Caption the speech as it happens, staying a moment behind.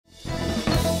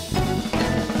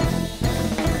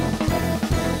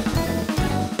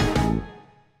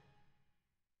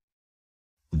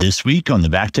This week on the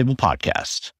BackTable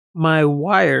podcast. My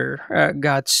wire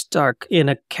got stuck in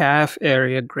a calf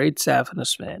area, great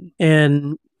saphenous vein.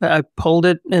 And I pulled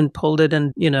it, and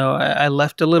I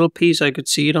left a little piece. I could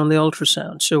see it on the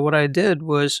ultrasound. So what I did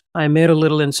was I made a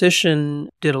little incision,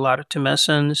 did a lot of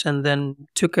tumescence, and then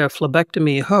took a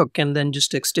phlebectomy hook and then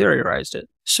just exteriorized it.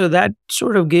 So that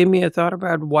sort of gave me a thought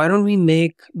about why don't we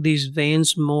make these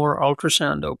veins more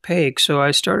ultrasound opaque? So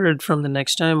I started from the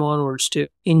next time onwards to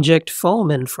inject foam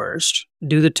in first,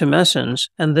 do the tumescence,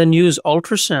 and then use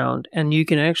ultrasound. And you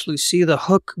can actually see the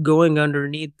hook going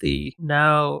underneath the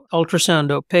now ultrasound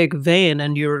opaque vein,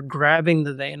 and you're grabbing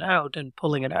the vein out and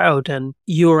pulling it out. And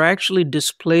you're actually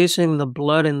displacing the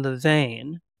blood in the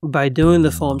vein by doing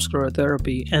the foam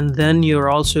sclerotherapy, and then you're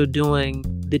also doing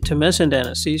the tumescent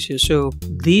anesthesia. So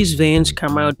these veins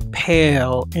come out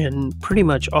pale, and pretty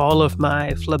much all of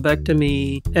my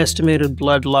phlebectomy estimated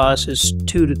blood loss is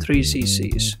 2 to 3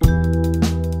 cc's.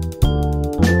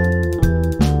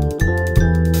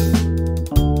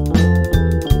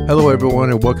 Hello,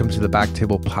 everyone, and welcome to the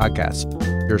BackTable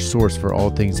podcast, your source for all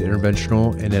things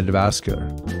interventional and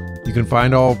endovascular. You can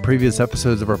find all previous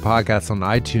episodes of our podcast on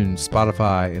iTunes,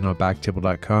 Spotify, and on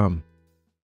BackTable.com.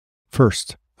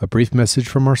 First, a brief message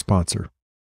from our sponsor.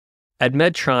 At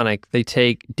Medtronic, they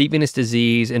take deep venous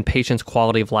disease and patients'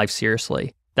 quality of life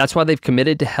seriously. That's why they've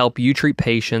committed to help you treat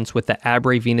patients with the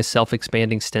Abre venous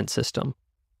self-expanding stent system.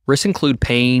 Risks include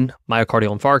pain,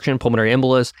 myocardial infarction, pulmonary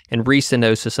embolus, and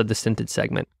restenosis of the stented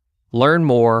segment. Learn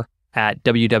more at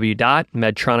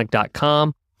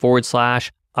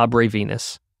www.medtronic.com/Abre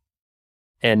venous.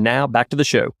 And now back to the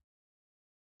show.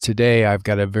 Today, I've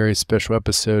got a very special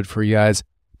episode for you guys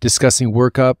discussing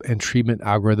workup and treatment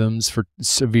algorithms for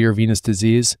severe venous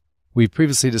disease. We've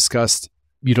previously discussed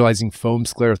utilizing foam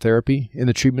sclerotherapy in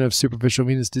the treatment of superficial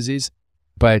venous disease,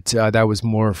 but that was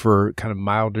more for kind of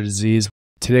milder disease.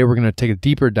 Today, we're going to take a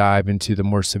deeper dive into the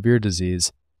more severe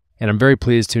disease, and I'm very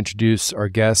pleased to introduce our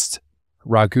guest,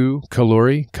 Raghy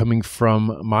Kolluri, coming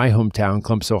from my hometown,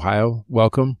 Columbus, Ohio.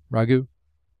 Welcome, Raghu.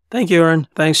 Thank you, Aaron.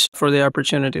 Thanks for the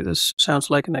opportunity. This sounds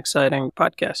like an exciting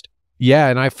podcast. Yeah,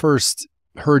 and I first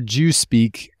heard you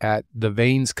speak at the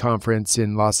Veins conference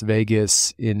in Las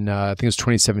Vegas in, I think it was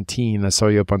 2017. I saw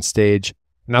you up on stage,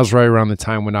 and that was right around the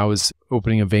time when I was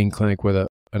opening a vein clinic with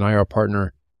an IR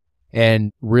partner,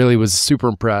 and really was super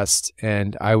impressed.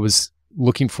 And I was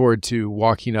looking forward to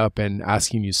walking up and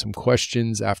asking you some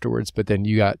questions afterwards, but then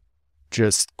you got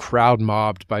just crowd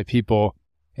mobbed by people.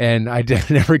 And I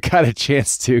never got a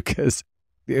chance to because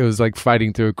it was like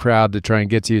fighting through a crowd to try and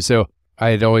get to you. So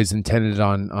I had always intended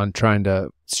on trying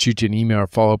to shoot you an email or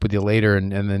follow up with you later, and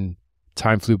then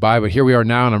time flew by. But here we are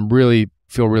now, and I'm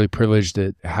feel really privileged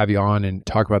to have you on and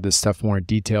talk about this stuff more in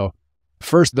detail.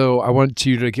 First, though, I want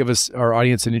you to give our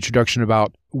audience an introduction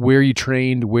about where you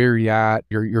trained, where you're at,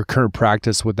 your current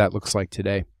practice, what that looks like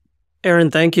today.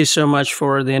 Aaron, thank you so much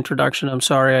for the introduction. I'm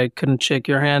sorry I couldn't shake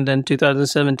your hand in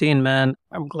 2017, man.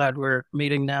 I'm glad we're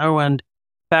meeting now, and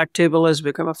BackTable has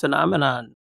become a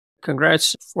phenomenon.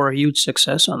 Congrats for a huge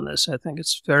success on this. I think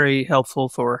it's very helpful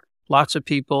for lots of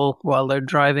people while they're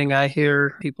driving. I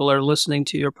hear people are listening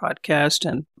to your podcast,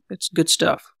 and it's good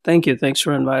stuff. Thank you. Thanks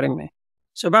for inviting me.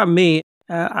 So about me,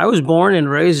 I was born and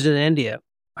raised in India,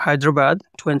 Hyderabad,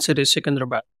 Twin Cities,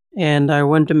 Secunderabad. And I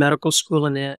went to medical school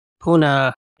in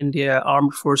Pune, India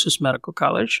Armed Forces Medical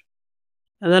College.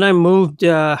 And then I moved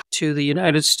to the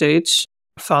United States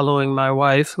following my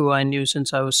wife, who I knew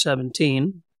since I was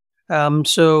 17.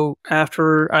 So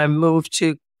after I moved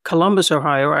to Columbus,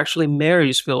 Ohio, actually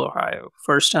Marysville, Ohio,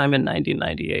 first time in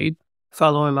 1998,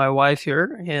 following my wife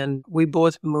here. And we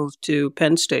both moved to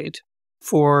Penn State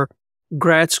for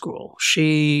grad school.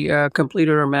 She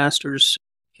completed her master's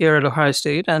here at Ohio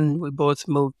State, and we both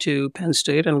moved to Penn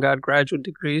State and got graduate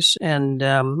degrees. And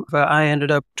I ended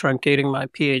up truncating my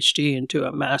PhD into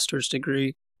a master's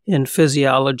degree in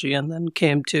physiology, and then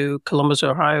came to Columbus,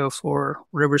 Ohio for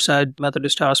Riverside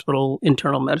Methodist Hospital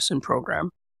internal medicine program.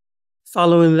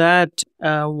 Following that,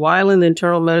 while in the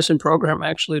internal medicine program,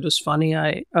 actually, it was funny.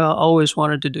 I always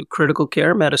wanted to do critical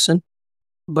care medicine,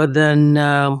 but then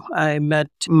I met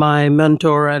my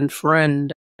mentor and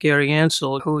friend, Gary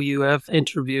Ansel, who you have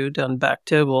interviewed on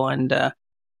BackTable, and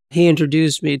he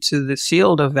introduced me to the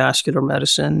field of vascular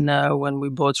medicine when we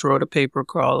both wrote a paper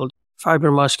called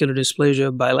Fibromuscular Dysplasia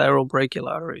of Bilateral Brachial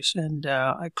Arteries. And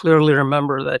I clearly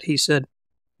remember that he said,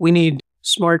 we need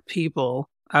smart people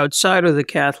outside of the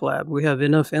cath lab. We have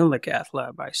enough in the cath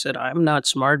lab. I said, I'm not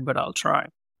smart, but I'll try.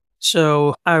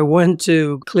 So I went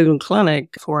to Cleveland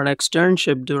Clinic for an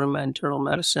externship during my internal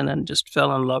medicine and just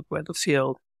fell in love with the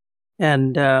field.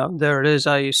 And there it is.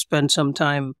 I spent some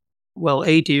time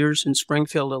 8 years in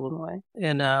Springfield, Illinois,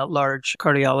 in a large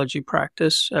cardiology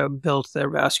practice, built their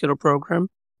vascular program.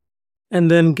 And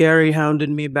then Gary hounded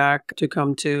me back to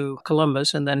come to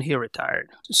Columbus, and then he retired.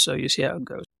 So you see how it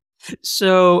goes.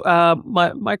 So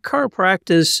my current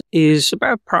practice is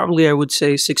about probably, I would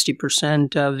say, 60%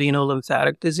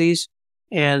 veno-lymphatic disease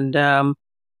and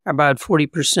about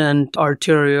 40%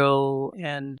 arterial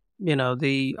and,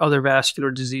 the other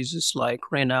vascular diseases like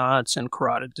Raynaud's and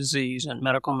carotid disease and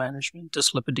medical management,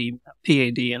 dyslipidemia,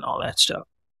 PAD, and all that stuff.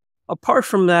 Apart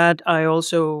from that, I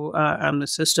also am the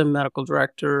assistant medical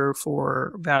director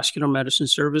for Vascular Medicine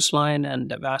service line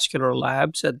and vascular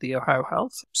labs at the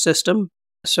OhioHealth system.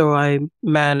 So I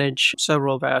manage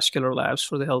several vascular labs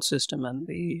for the health system and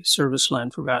the service line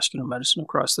for vascular medicine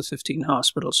across the 15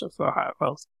 hospitals of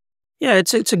OhioHealth. Yeah,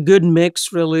 it's a good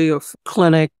mix, really, of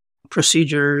clinic,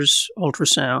 procedures,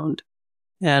 ultrasound,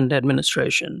 and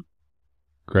administration.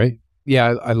 Great.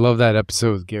 Yeah, I love that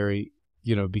episode with Gary,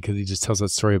 because he just tells that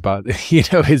story about,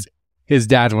 his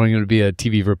dad wanting him to be a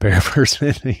TV repair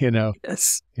person,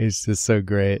 Yes. It's just so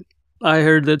great. I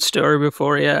heard that story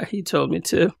before. Yeah, he told me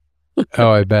too.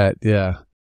 Oh, I bet. Yeah.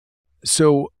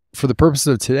 So for the purposes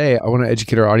of today, I want to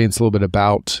educate our audience a little bit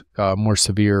about more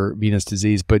severe venous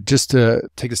disease. But just to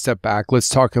take a step back, let's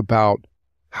talk about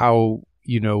how,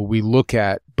 we look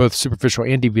at both superficial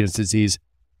and deep venous disease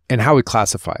and how we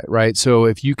classify it, right? So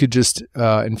if you could just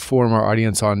inform our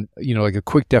audience on, like a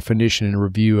quick definition and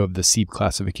review of the CEAP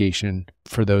classification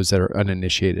for those that are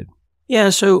uninitiated. Yeah,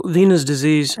 so venous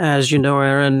disease, as you know,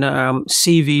 Aaron,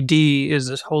 CVD is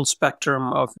this whole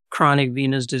spectrum of chronic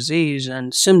venous disease,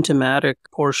 and symptomatic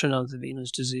portion of the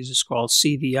venous disease is called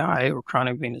CVI, or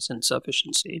chronic venous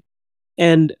insufficiency.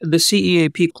 And the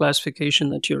CEAP classification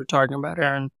that you're talking about,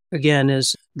 Aaron, again,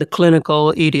 is the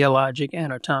clinical, etiologic,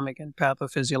 anatomic, and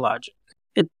pathophysiologic.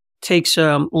 It takes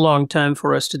a long time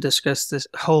for us to discuss this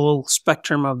whole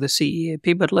spectrum of the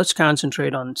CEAP, but let's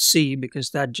concentrate on C because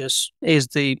that just is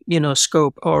the,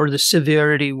 scope or the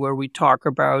severity where we talk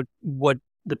about what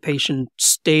the patient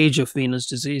stage of venous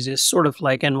disease is, sort of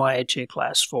like NYHA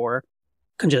class 4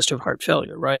 congestive heart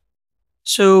failure, right?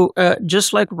 So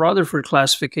just like Rutherford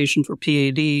classification for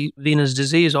PAD, venous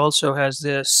disease also has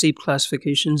the CEAP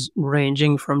classifications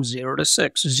ranging from 0 to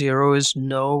 6. 0 is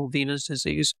no venous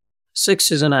disease.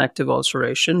 6 is an active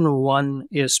ulceration. 1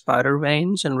 is spider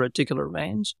veins and reticular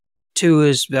veins. 2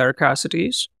 is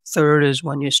varicosities. 3rd is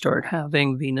when you start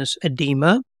having venous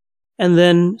edema. And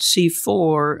then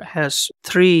C4 has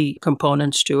 3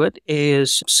 components to it. A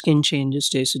is skin changes,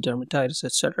 stasis dermatitis,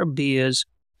 etc. B is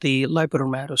the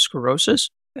lipodermatosclerosis.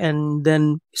 And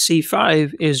then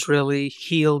C5 is really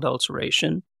healed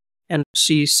ulceration. And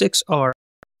C6R,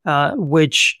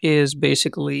 which is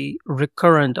basically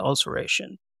recurrent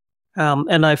ulceration.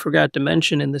 And I forgot to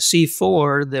mention in the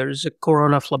C4, there's a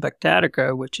corona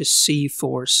phlebectatica, which is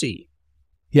C4C.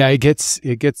 Yeah, it gets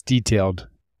detailed.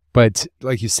 But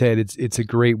like you said, it's a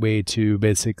great way to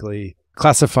basically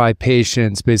classify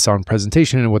patients based on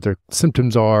presentation and what their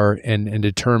symptoms are and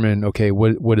determine, okay,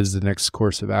 what is the next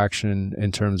course of action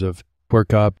in terms of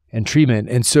workup and treatment.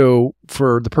 And so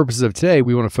for the purposes of today,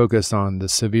 we want to focus on the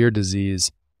severe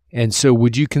disease. And so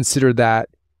would you consider that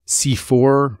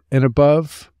C4 and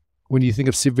above when you think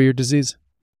of severe disease?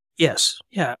 Yes.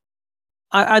 Yeah.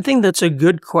 I think that's a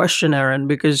good question, Aaron,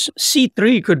 because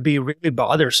C3 could be really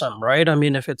bothersome, right? I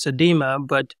mean, if it's edema,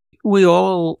 but we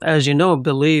all, as you know,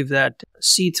 believe that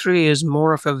C3 is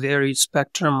more of a varied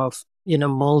spectrum of,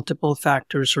 multiple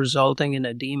factors resulting in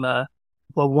edema.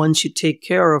 But once you take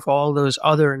care of all those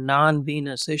other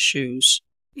non-venous issues,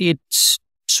 it's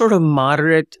sort of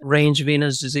moderate range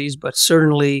venous disease, but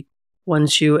certainly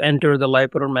once you enter the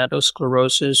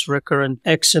lipodermatosclerosis, recurrent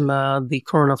eczema, the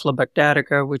corona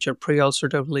phlebectatica, which are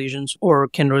pre-ulcerative lesions or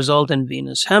can result in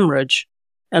venous hemorrhage,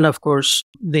 and of course,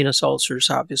 venous ulcers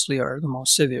obviously are the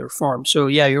most severe form. So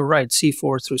yeah, you're right.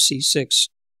 C4 through C6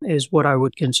 is what I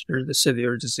would consider the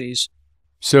severe disease.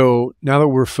 So now that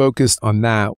we're focused on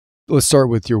that, let's start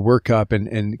with your workup.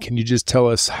 And can you just tell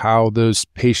us how those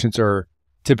patients are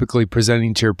typically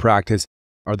presenting to your practice?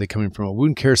 Are they coming from a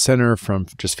wound care center, from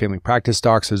just family practice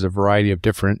docs? There's a variety of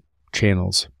different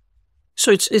channels.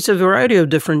 So it's a variety of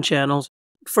different channels.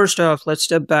 First off, let's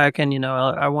step back and,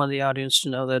 I want the audience to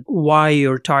know that why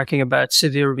you're talking about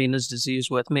severe venous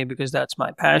disease with me, because that's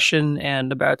my passion.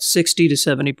 And about 60 to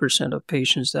 70% of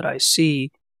patients that I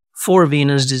see for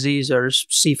venous disease are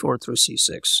C4 through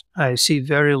C6. I see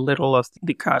very little of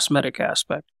the cosmetic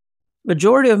aspect.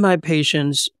 Majority of my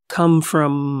patients come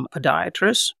from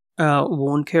podiatrists,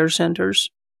 wound care centers,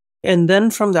 and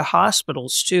then from the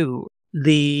hospitals too.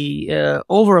 the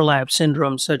overlap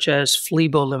syndromes such as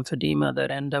phlebolymphedema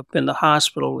that end up in the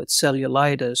hospital with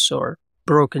cellulitis or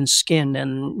broken skin,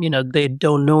 and they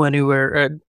don't know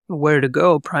anywhere where to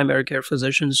go. Primary care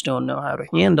physicians don't know how to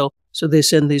handle, so they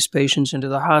send these patients into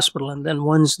the hospital, and then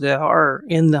once they are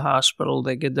in the hospital,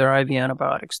 they get their IV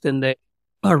antibiotics. Then they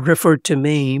are referred to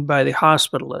me by the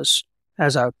hospitalist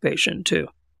as outpatient too.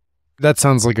 That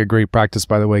sounds like a great practice,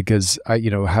 by the way, because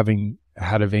having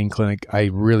had a vein clinic, I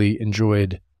really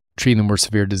enjoyed treating the more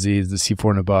severe disease, the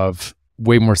C4 and above,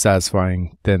 way more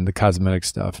satisfying than the cosmetic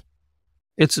stuff.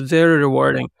 It's very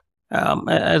rewarding.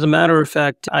 As a matter of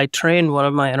fact, I trained one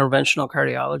of my interventional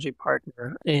cardiology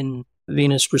partner in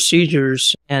venous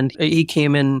procedures, and he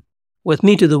came in with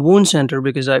me to the wound center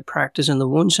because I practice in the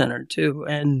wound center too.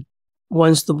 And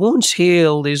once the wounds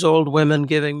heal, these old women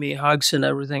giving me hugs and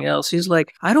everything else, he's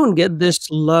like, I don't get this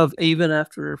love even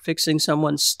after fixing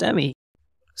someone's STEMI.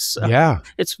 So yeah.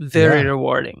 It's very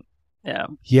rewarding. Yeah.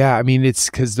 Yeah. I mean, it's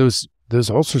because those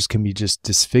ulcers can be just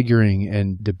disfiguring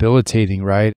and debilitating,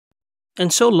 right?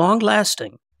 And so long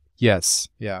lasting. Yes.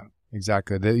 Yeah,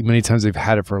 exactly. Many times they've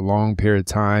had it for a long period of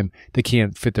time. They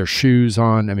can't fit their shoes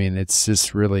on. I mean, it's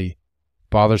just really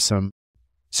bothersome.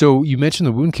 So you mentioned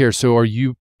the wound care. So are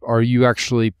you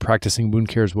actually practicing wound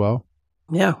care as well?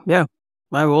 Yeah.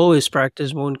 I've always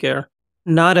practiced wound care.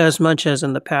 Not as much as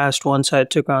in the past once I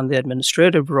took on the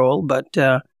administrative role, but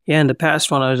in the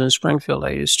past when I was in Springfield,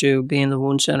 I used to be in the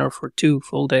wound center for 2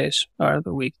 full days out of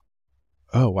the week.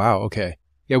 Oh, wow. Okay.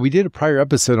 Yeah, we did a prior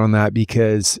episode on that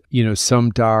because, some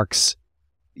docs,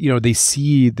 they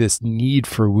see this need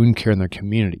for wound care in their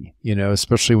community,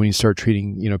 especially when you start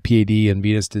treating, PAD and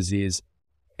venous disease.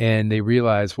 And they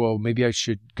realize, well, maybe I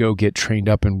should go get trained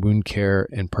up in wound care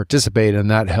and participate.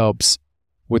 And that helps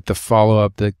with the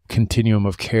follow-up, the continuum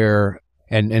of care,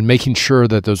 and making sure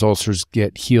that those ulcers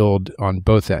get healed on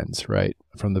both ends, right,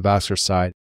 from the vascular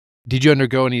side. Did you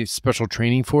undergo any special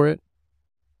training for it?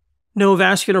 No,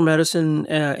 vascular medicine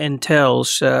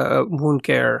entails wound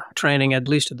care training, at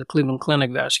least at the Cleveland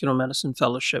Clinic Vascular Medicine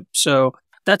Fellowship. So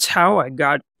that's how I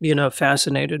got,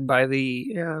 fascinated by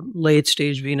the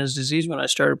late-stage venous disease when I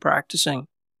started practicing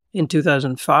in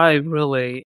 2005,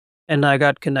 really. And I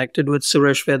got connected with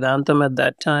Suresh Vedantam at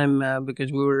that time because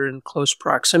we were in close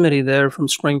proximity there from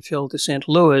Springfield to St.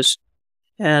 Louis.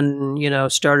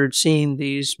 And, started seeing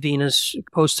these venous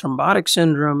post-thrombotic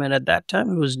syndrome. And at that time,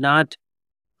 it was not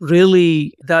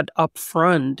really that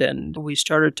upfront. And we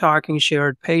started talking,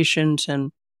 shared patients,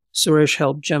 and Suresh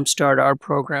helped jumpstart our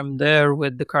program there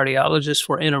with the cardiologist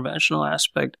for interventional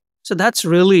aspect. So that's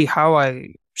really how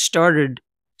I started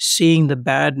seeing the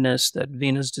badness that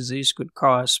venous disease could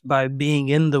cause by being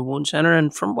in the wound center.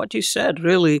 And from what you said,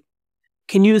 really,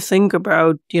 can you think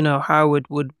about, how it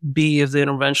would be if the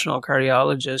interventional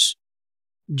cardiologist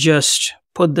just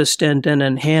put the stent in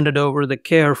and handed over the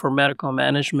care for medical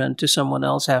management to someone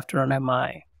else after an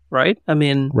MI, right? I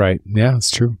mean... Right. Yeah, it's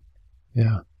true.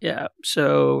 Yeah. Yeah.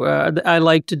 So I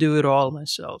like to do it all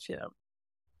myself. Yeah.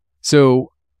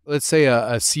 So let's say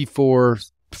a C4,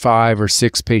 5, or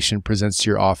 6 patient presents to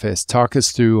your office. Talk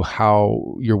us through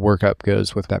how your workup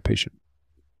goes with that patient.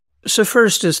 So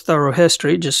first is thorough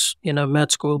history, just,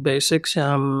 med school basics.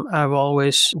 I've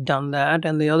always done that.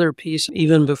 And the other piece,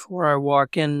 even before I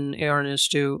walk in, Aaron, is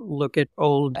to look at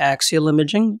old axial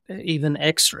imaging, even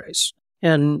x-rays.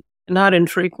 And not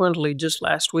infrequently, just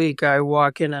last week, I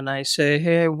walk in and I say,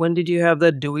 hey, when did you have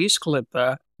that Dewey's clip?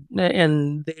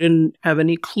 And they didn't have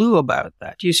any clue about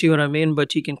that. You see what I mean?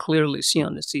 But you can clearly see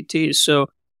on the CT. So,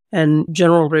 and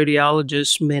general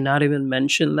radiologists may not even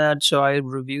mention that. So I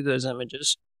review those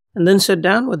images and then sit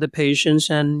down with the patients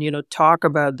and, talk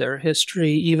about their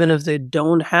history. Even if they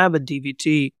don't have a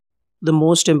DVT, the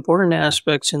most important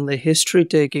aspects in the history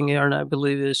taking, Aaron, I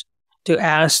believe, is to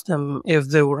ask them if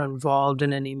they were involved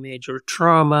in any major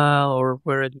trauma or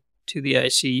were to the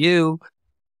ICU.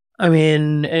 I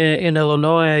mean, in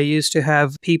Illinois, I used to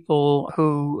have people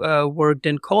who worked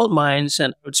in coal mines,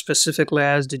 and I would specifically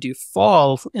ask, did you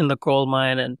fall in the coal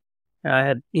mine? And I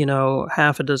had,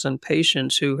 half a dozen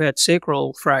patients who had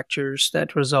sacral fractures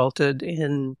that resulted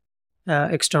in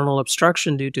external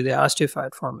obstruction due to the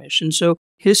osteophyte formation. So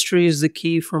history is the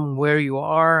key from where you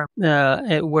are,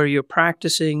 where you're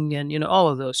practicing, and, all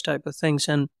of those type of things.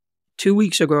 And 2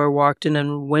 weeks ago, I walked in,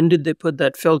 and when did they put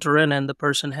that filter in? And the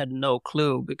person had no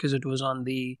clue because it was on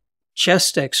the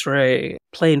chest x-ray,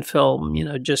 plain film,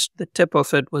 just the tip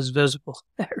of it was visible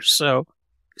there. So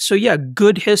yeah,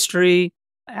 good history,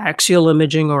 axial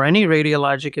imaging or any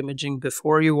radiologic imaging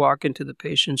before you walk into the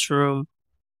patient's room.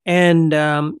 And,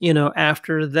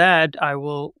 after that, I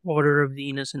will order a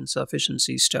venous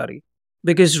insufficiency study.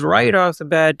 Because right off the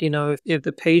bat, if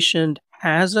the patient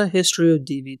has a history of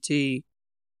DVT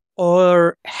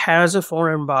or has a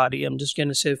foreign body, I'm just going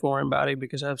to say foreign body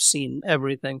because I've seen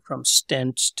everything from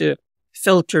stents to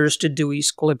filters to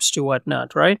Dewey's clips to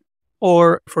whatnot, right?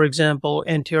 Or, for example,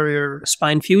 anterior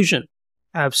spine fusion.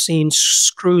 I've seen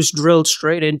screws drilled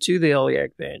straight into the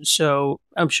iliac vein. So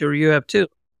I'm sure you have too.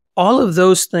 All of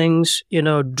those things,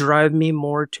 drive me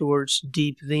more towards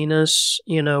deep venous,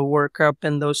 workup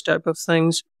and those type of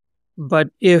things. But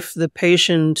if the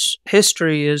patient's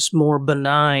history is more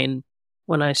benign,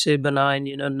 when I say benign,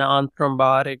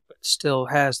 non-thrombotic, but still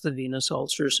has the venous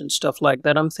ulcers and stuff like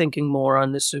that, I'm thinking more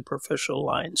on the superficial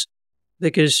lines.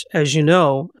 Because, as you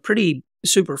know, pretty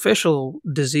superficial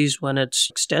disease, when it's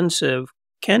extensive,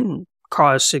 can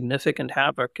cause significant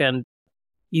havoc. And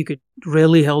you could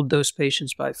really help those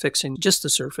patients by fixing just the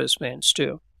surface veins,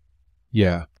 too.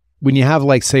 Yeah. When you have,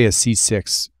 like, say, a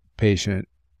C6 patient,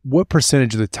 what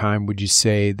percentage of the time would you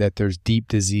say that there's deep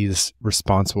disease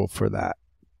responsible for that?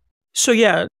 So,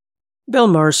 yeah, Bill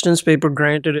Marston's paper,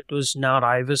 granted, it was not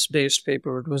IVUS-based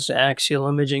paper. It was axial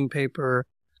imaging paper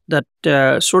that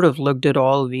sort of looked at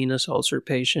all venous ulcer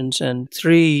patients, and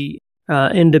 3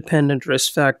 independent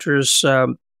risk factors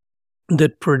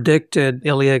that predicted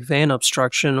iliac vein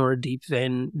obstruction or deep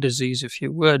vein disease, if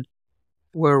you would,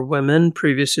 were women,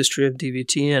 previous history of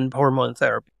DVT, and hormone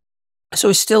therapy. So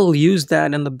I still use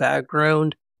that in the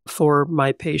background for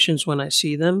my patients when I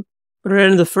see them. But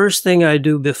then the first thing I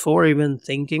do before even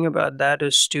thinking about that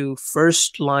is to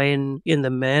first line in the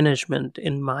management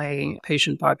in my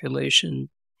patient population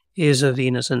is a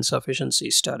venous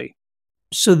insufficiency study.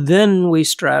 So then we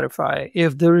stratify.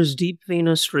 If there is deep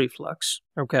venous reflux,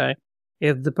 okay,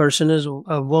 if the person is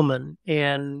a woman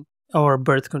or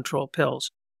birth control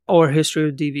pills or history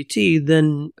of DVT,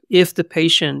 then if the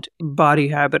patient body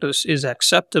habitus is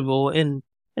acceptable, in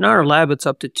our lab it's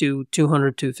up to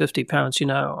 200 to 50 pounds,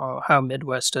 how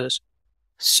Midwest is.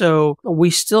 So we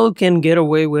still can get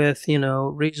away with,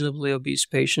 reasonably obese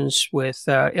patients with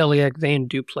iliac vein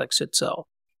duplex itself.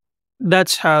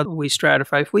 That's how we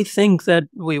stratify. If we think that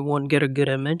we won't get a good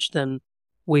image, then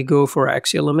we go for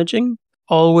axial imaging.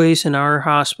 Always in our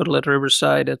hospital at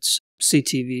Riverside, it's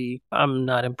CTV. I'm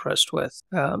not impressed with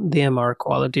the MR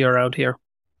quality around here.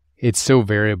 It's so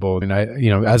variable. And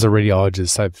as a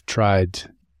radiologist, I've tried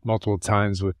multiple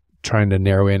times with trying to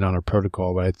narrow in on a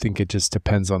protocol, but I think it just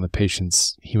depends on the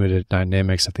patient's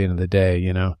hemodynamics at the end of the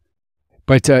day,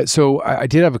 But so I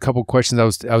did have a couple questions.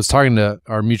 I was talking to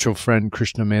our mutual friend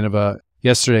Krishna Manava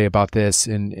yesterday about this,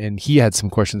 and he had some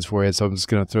questions for you. So I'm just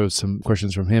going to throw some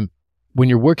questions from him. When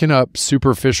you're working up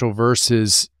superficial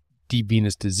versus deep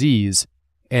venous disease,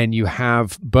 and you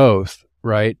have both,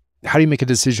 right? How do you make a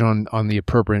decision on the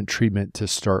appropriate treatment to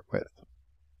start with?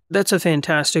 That's a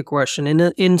fantastic question.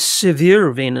 In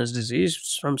severe venous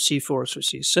disease from C4 through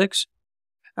C6,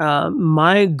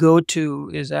 my go-to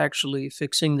is actually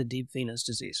fixing the deep venous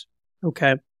disease.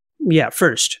 Okay. Yeah,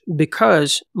 first,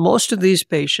 because most of these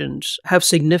patients have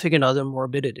significant other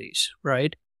morbidities,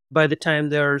 right? By the time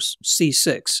they're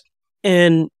C6.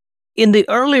 And in the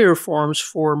earlier forms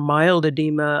for mild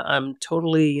edema, I'm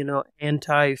totally,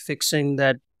 anti-fixing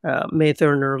that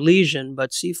Mather nerve lesion,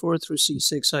 but C4 through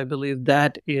C6, I believe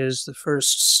that is the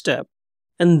first step.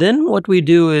 And then what we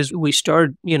do is we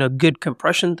start, good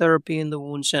compression therapy in the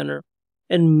wound center.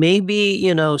 And maybe,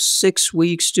 6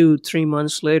 weeks to 3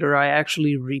 months later, I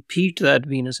actually repeat that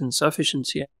venous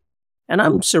insufficiency. And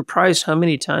I'm surprised how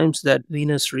many times that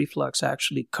venous reflux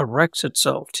actually corrects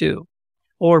itself too,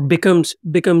 or becomes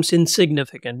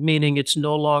insignificant, meaning it's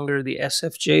no longer the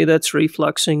SFJ that's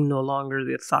refluxing, no longer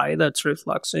the thigh that's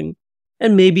refluxing,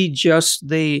 and maybe just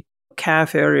the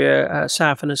calf area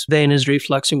saphenous vein is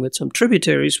refluxing with some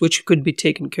tributaries, which could be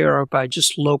taken care of by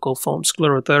just local foam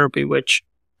sclerotherapy, which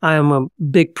I am a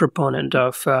big proponent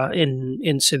of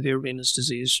in severe venous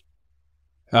disease.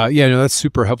 That's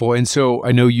super helpful. And so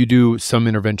I know you do some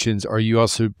interventions. Are you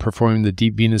also performing the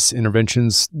deep venous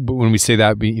interventions? When we say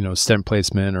that, stent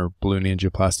placement or balloon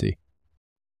angioplasty?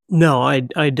 No,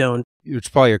 I don't. It's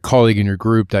probably a colleague in your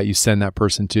group that you send that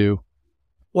person to.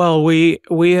 Well, we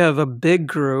have a big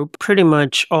group. Pretty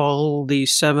much all the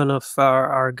 7 of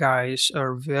our guys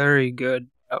are very good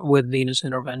with venous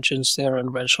interventions. They're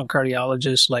interventional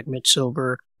cardiologists like Mitch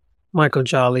Silver, Michael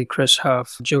Jolly, Chris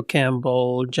Huff, Joe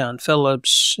Campbell, John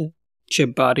Phillips,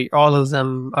 Chip Body. All of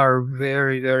them are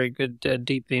very, very good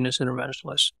deep venous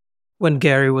interventionalists. When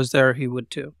Gary was there, he would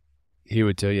too. He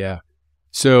would too, yeah.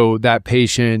 So that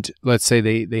patient, let's say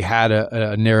they had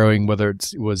a narrowing, whether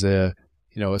it was a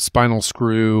spinal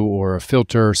screw or a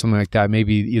filter or something like that.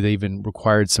 Maybe they even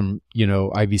required some,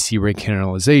 IVC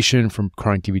recanalization from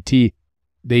chronic DVT.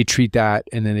 they treat that,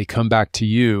 and then they come back to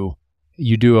you.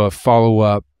 You do a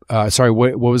follow-up. Sorry,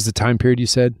 what was the time period you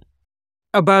said?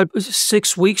 About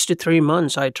 6 weeks to 3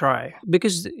 months, I try,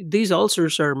 because these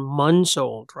ulcers are months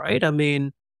old, right? I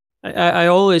mean, I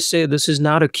always say this is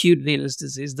not acute venous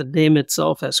disease. The name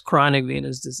itself has chronic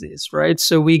venous disease, right?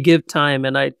 So we give time,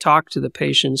 and I talk to the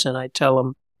patients and I tell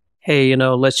them, hey,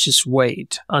 let's just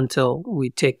wait until we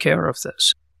take care of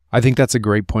this. I think that's a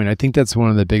great point. I think that's one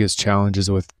of the biggest challenges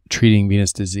with treating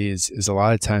venous disease is a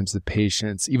lot of times the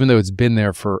patients, even though it's been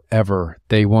there forever,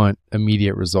 they want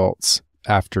immediate results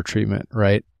after treatment,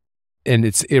 right? And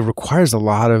it requires a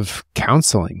lot of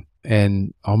counseling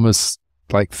and almost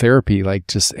like therapy, like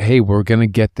just, hey, we're going to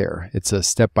get there. It's a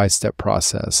step-by-step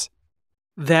process.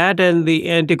 That and the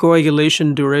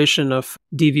anticoagulation duration of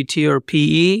DVT or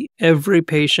PE, every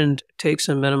patient takes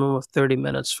a minimum of 30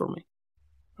 minutes for me.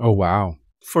 Oh, wow.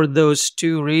 For those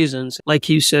two reasons, like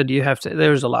you said,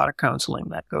 there's a lot of counseling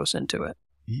that goes into it.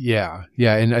 Yeah.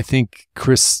 Yeah. And I think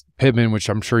Chris Pittman, which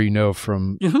I'm sure you know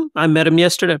from I met him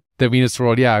yesterday. The Venous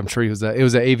World. Yeah, I'm sure it was at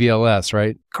AVLS,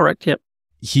 right? Correct. Yep.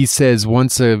 He says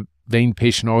once a vein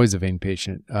patient, always a vein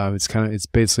patient. It's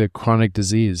basically a chronic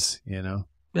disease, Yeah.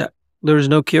 There's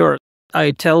no cure.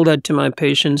 I tell that to my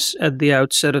patients at the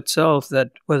outset itself, that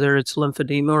whether it's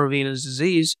lymphedema or venous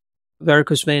disease,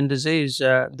 varicose vein disease,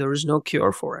 there is no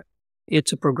cure for it.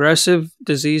 It's a progressive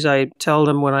disease. I tell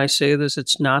them when I say this,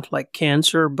 it's not like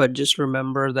cancer, but just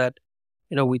remember that,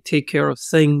 we take care of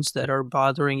things that are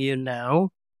bothering you now,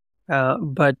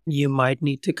 but you might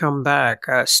need to come back.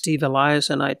 Steve Elias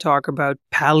and I talk about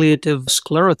palliative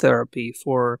sclerotherapy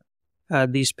for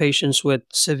these patients with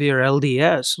severe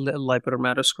LDS,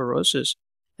 lipodermatosclerosis.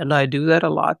 And I do that a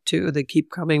lot too. They keep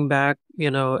coming back,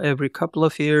 every couple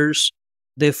of years.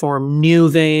 They form new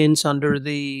veins under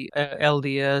the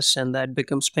LDS, and that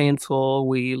becomes painful.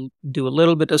 We do a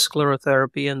little bit of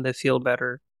sclerotherapy, and they feel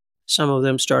better. Some of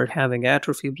them start having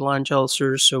atrophy blanch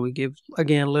ulcers, so we give,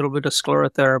 again, a little bit of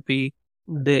sclerotherapy.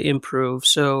 They improve.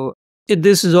 So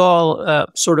this is all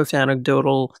sort of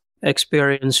anecdotal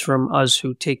experience from us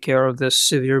who take care of this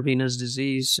severe venous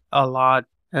disease a lot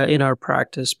in our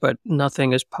practice, but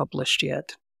nothing is published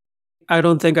yet. I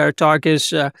don't think our talk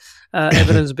is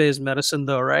evidence-based medicine,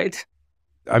 though, right?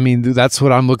 I mean, that's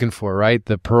what I'm looking for, right?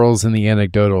 The pearls in the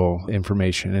anecdotal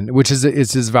information, and which is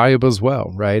as valuable as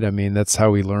well, right? I mean, that's how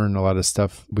we learn a lot of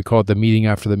stuff. We call it the meeting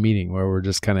after the meeting, where we're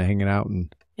just kind of hanging out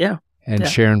and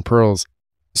sharing pearls.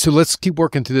 So let's keep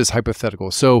working through this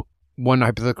hypothetical. So one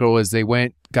hypothetical is they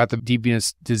got the deep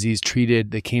venous disease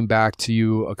treated. They came back to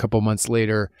you a couple months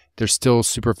later. There's still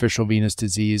superficial venous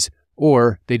disease,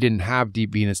 or they didn't have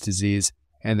deep venous disease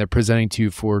and they're presenting to you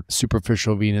for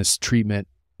superficial venous treatment.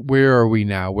 Where are we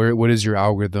now? What is your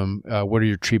algorithm? What are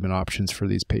your treatment options for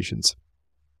these patients?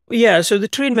 Yeah, so the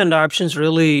treatment options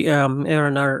really,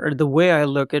 Aaron, are the way I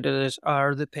look at it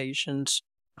are the patients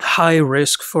high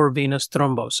risk for venous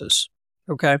thrombosis,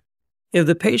 okay? If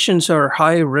the patients are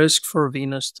high risk for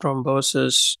venous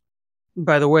thrombosis,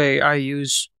 by the way, I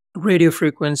use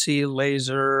radiofrequency,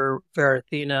 laser,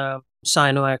 Varithena,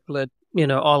 cyanoacrylate,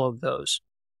 all of those.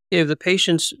 If the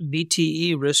patient's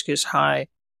VTE risk is high,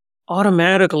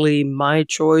 automatically my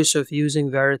choice of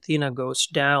using Varithena goes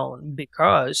down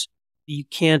because you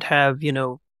can't have,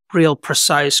 real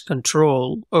precise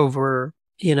control over,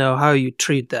 how you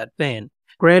treat that vein.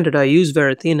 Granted, I use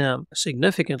Varithena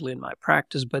significantly in my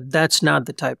practice, but that's not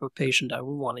the type of patient I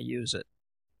would want to use it.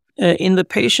 In the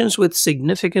patients with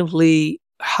significantly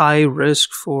high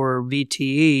risk for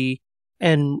VTE,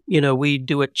 and, we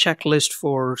do a checklist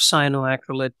for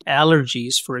cyanoacrylate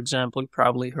allergies, for example. You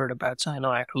probably heard about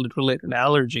cyanoacrylate-related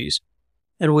allergies.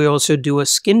 And we also do a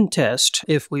skin test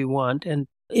if we want. And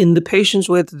in the patients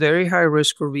with very high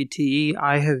risk for VTE,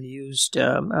 I have used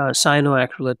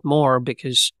cyanoacrylate more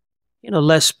because,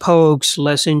 less pokes,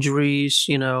 less injuries,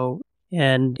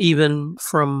 and even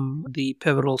from the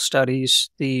pivotal studies,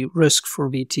 the risk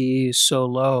for VTE is so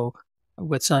low.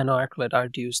 With cyanoacrylate,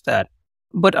 I'd use that.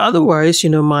 But otherwise,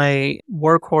 my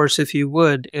workhorse, if you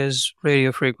would, is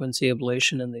radiofrequency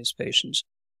ablation in these patients.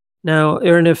 Now,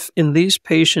 Aaron, if in these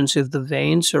patients, if the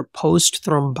veins are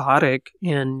post-thrombotic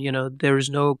and, there is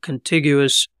no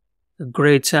contiguous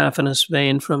great saphenous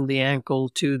vein from the ankle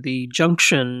to the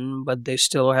junction, but they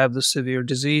still have the severe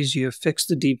disease, you have fixed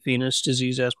the deep venous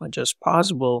disease as much as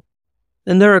possible,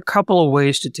 then there are a couple of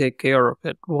ways to take care of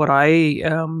it. What I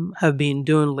have been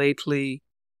doing lately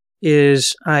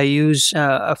is I use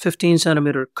a 15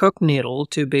 centimeter Cook needle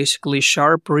to basically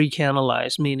sharp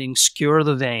recanalize, meaning skewer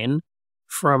the vein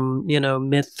from,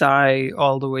 mid-thigh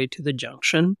all the way to the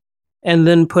junction, and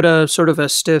then put a sort of a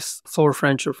stiff 4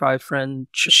 French or 5 French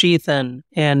sheath in.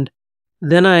 And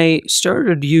Then I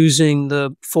started using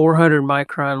the 400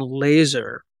 micron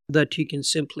laser that you can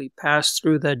simply pass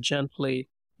through that gently.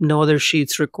 No other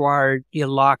sheets required. You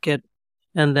lock it,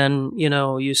 and then,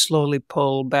 you slowly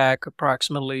pull back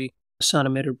approximately a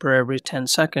centimeter per every 10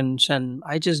 seconds. And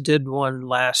I just did one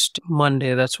last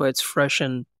Monday. That's why it's fresh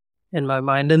in my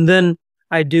mind. And then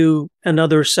I do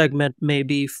another segment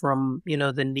maybe from,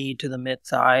 the knee to the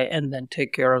mid-thigh, and then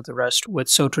take care of the rest with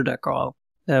Sotradecol,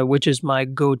 which is my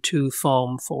go-to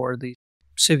foam for the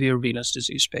severe venous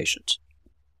disease patients.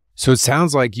 So it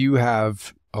sounds like you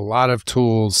have a lot of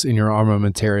tools in your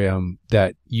armamentarium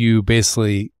that you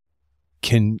basically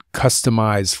can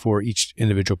customize for each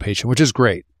individual patient, which is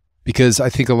great, because I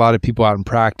think a lot of people out in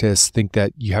practice think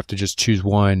that you have to just choose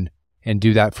one and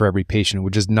do that for every patient,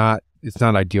 which is not, it's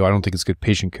not ideal. I don't think it's good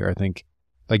patient care. I think,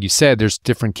 like you said, there's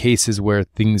different cases where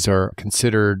things are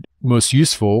considered most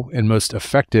useful and most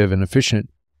effective and efficient,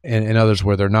 and others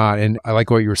where they're not. And I like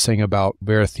what you were saying about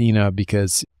Varithena,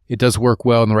 because it does work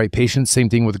well in the right patients. Same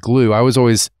thing with glue. I was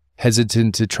always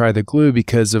hesitant to try the glue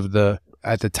because of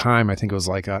at the time, I think it was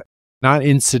like a not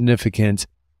insignificant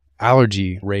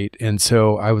allergy rate. And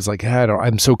so I was like,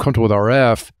 I'm so comfortable with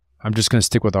RF, I'm just going to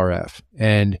stick with RF.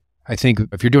 And I think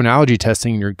if you're doing allergy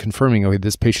testing and you're confirming, okay,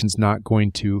 this patient's not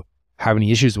going to have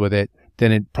any issues with it,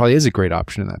 then it probably is a great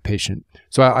option in that patient.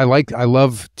 So I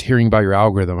love hearing about your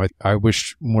algorithm. I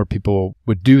wish more people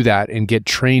would do that and get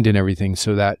trained in everything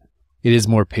so that it is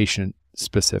more patient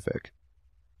specific.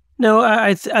 No,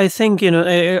 I think,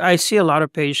 I see a lot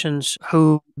of patients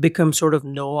who become sort of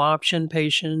no option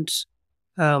patients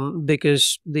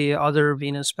because the other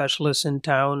venous specialists in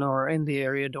town or in the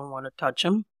area don't want to touch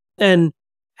them. And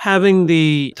having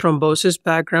the thrombosis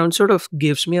background sort of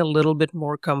gives me a little bit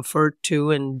more comfort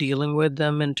too in dealing with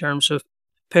them in terms of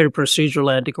periprocedural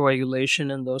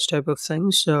anticoagulation and those type of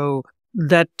things. So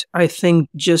that, I think,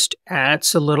 just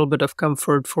adds a little bit of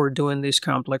comfort for doing these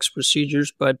complex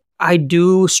procedures. But I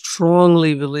do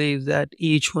strongly believe that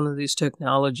each one of these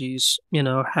technologies,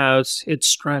 has its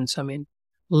strengths. I mean,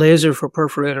 laser for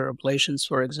perforator ablations,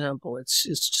 for example, it's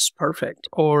just perfect.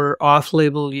 Or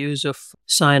off-label use of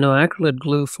cyanoacrylate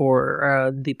glue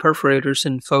for the perforators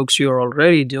in folks who are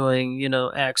already doing,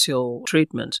 axial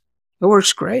treatment. It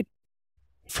works great.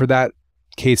 For that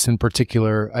case in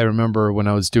particular, I remember when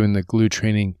I was doing the glue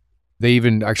training, they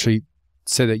even actually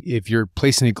said that if you're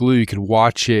placing the glue, you could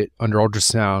watch it under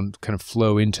ultrasound kind of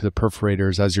flow into the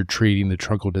perforators as you're treating the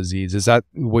truncal disease. Is that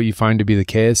what you find to be the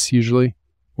case usually?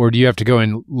 Or do you have to go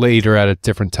in later at a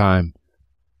different time?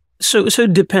 So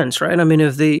it depends, right? I mean,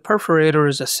 if the perforator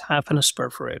is a saphenous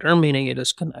perforator, meaning it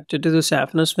is connected to the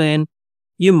saphenous vein,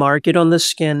 you mark it on the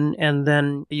skin, and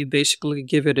then you basically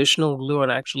give additional glue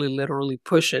and actually literally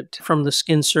push it from the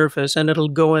skin surface, and it'll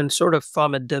go and sort of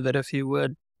form a divot, if you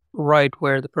would, right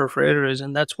where the perforator is,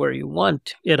 and that's where you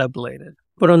want it ablated.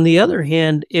 But on the other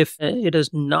hand, if it is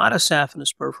not a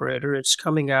saphenous perforator, it's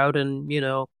coming out and,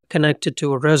 connected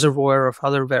to a reservoir of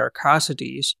other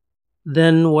varicosities,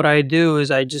 then what I do is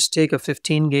I just take a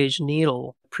 15-gauge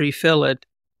needle, pre-fill it.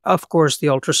 Of course, the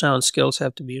ultrasound skills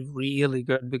have to be really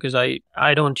good because I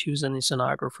don't use any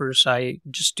sonographers. I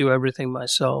just do everything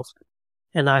myself.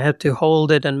 And I have to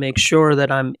hold it and make sure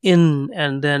that I'm in,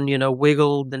 and then,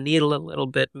 wiggle the needle a little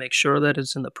bit, make sure that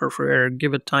it's in the perforator,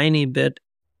 give a tiny bit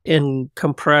and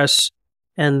compress,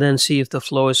 and then see if the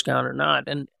flow is gone or not.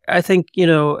 And I think,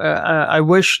 I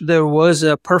wish there was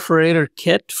a perforator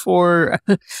kit for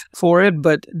it,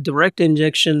 but direct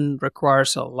injection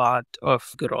requires a lot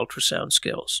of good ultrasound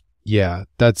skills. Yeah,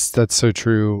 that's so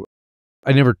true.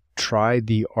 I never tried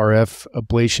the RF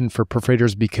ablation for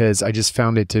perforators because I just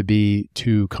found it to be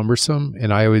too cumbersome,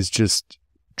 and I always just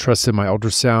trusted my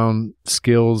ultrasound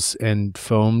skills and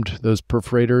foamed those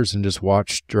perforators and just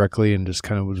watched directly and just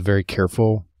kind of was very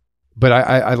careful. But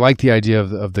I like the idea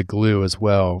of the glue as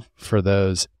well for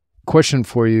those. Question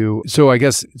for you. So I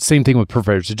guess same thing with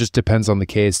perforators. It just depends on the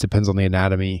case, depends on the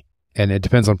anatomy, and it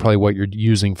depends on probably what you're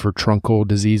using for truncal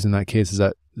disease in that case. Is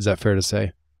that fair to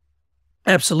say?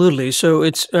 Absolutely. So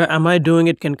it's, am I doing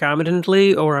it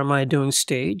concomitantly or am I doing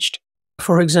staged?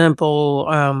 For example,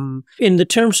 in the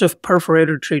terms of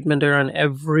perforator treatment, Aaron,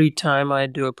 every time I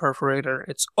do a perforator,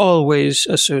 it's always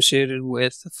associated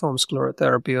with foam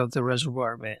sclerotherapy of the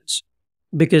reservoir veins,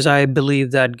 because I believe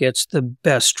that gets the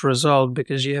best result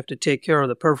because you have to take care of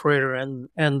the perforator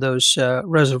and those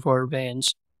reservoir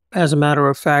veins. As a matter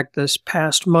of fact, this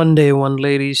past Monday, one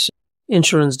lady's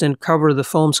insurance didn't cover the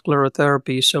foam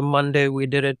sclerotherapy, so Monday we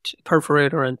did it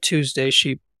perforator, and Tuesday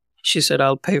she said,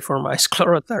 I'll pay for my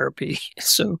sclerotherapy.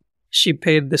 So she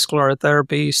paid the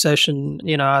sclerotherapy session,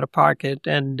 out of pocket,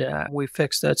 and we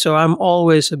fixed that. So I'm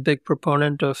always a big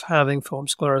proponent of having foam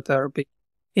sclerotherapy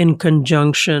in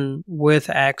conjunction with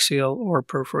axial or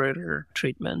perforator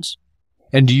treatments.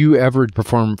 And do you ever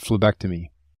perform phlebectomy?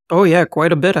 Oh, yeah,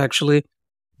 quite a bit, actually.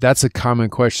 That's a common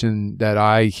question that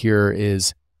I hear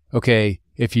is, okay,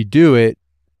 if you do it,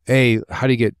 A, how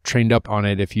do you get trained up on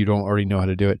it if you don't already know how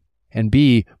to do it? And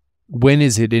B, when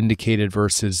is it indicated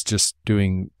versus just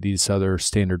doing these other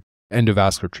standard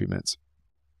endovascular treatments?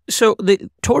 So the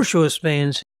tortuous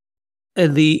veins,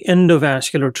 the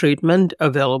endovascular treatment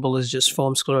available is just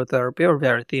foam sclerotherapy or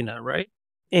Varithena, right?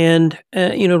 And,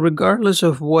 regardless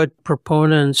of what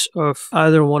proponents of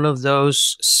either one of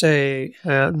those say,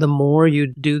 the more you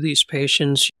do these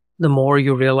patients, the more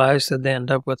you realize that they end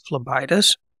up with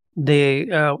phlebitis. They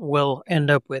will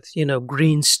end up with,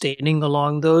 green staining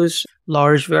along those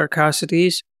large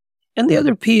varicosities. And the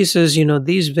other piece is,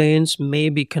 these veins may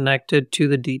be connected to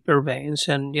the deeper veins.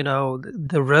 And,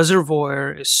 the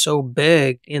reservoir is so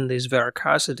big in these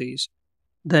varicosities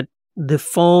that the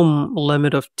foam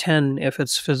limit of 10, if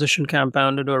it's physician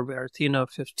compounded, or Varithena of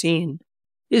 15,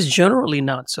 is generally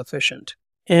not sufficient.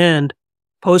 And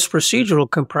post-procedural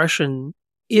compression,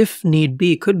 if need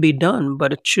be, could be done,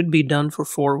 but it should be done for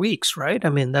 4 weeks, right? I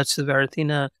mean, that's the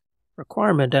Varithena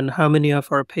requirement. And how many of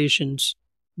our patients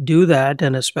do that?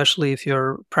 And especially if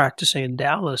you're practicing in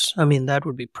Dallas, I mean, that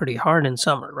would be pretty hard in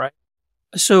summer, right?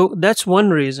 So that's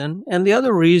one reason. And the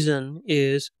other reason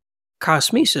is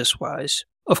cosmesis-wise.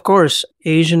 Of course,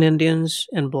 Asian Indians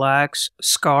and Blacks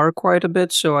scar quite a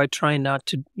bit, so I try not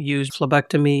to use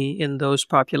phlebectomy in those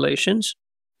populations.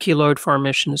 Keloid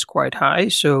formation is quite high,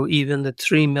 so even the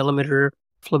 3 millimeter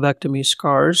phlebectomy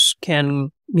scars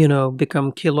can,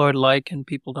 become keloid-like, and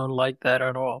people don't like that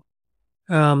at all.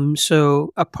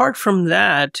 So apart from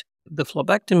that, the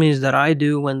phlebectomies that I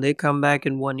do when they come back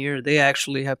in 1 year, they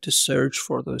actually have to search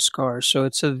for those scars. So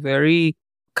it's a very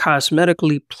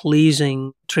cosmetically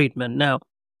pleasing treatment. Now,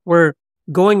 we're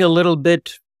going a little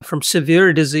bit from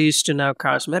severe disease to now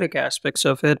cosmetic aspects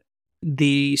of it.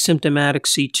 The symptomatic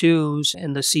C2s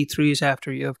and the C3s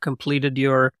after you have completed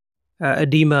your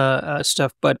edema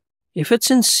stuff. But if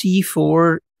it's in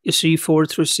C4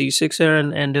 through C6 there,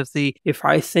 and if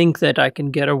I think that I can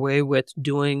get away with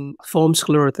doing foam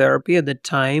sclerotherapy at the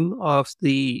time of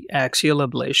the axial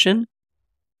ablation,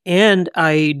 and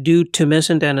I do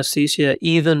tumescent anesthesia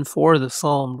even for the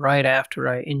foam right after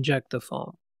I inject the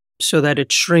foam, so that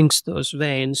it shrinks those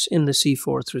veins in the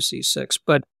C4 through C6.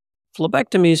 But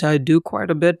phlebectomies I do quite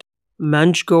a bit.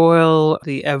 Manchgoel,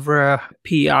 the Abre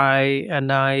PI,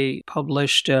 and I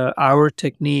published our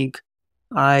technique.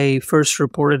 I first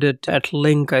reported it at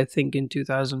Link, I think in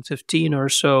 2015 or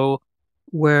so,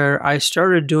 where I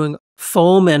started doing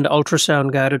foam and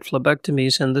ultrasound-guided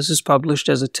phlebectomies, and this is published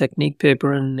as a technique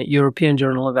paper in the European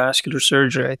Journal of Vascular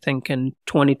Surgery, I think in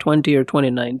 2020 or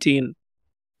 2019.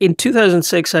 In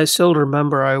 2006, I still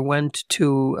remember I went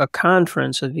to a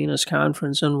conference, a venous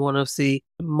conference, and one of the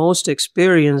most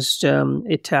experienced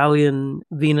Italian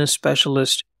venous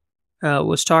specialists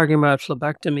was talking about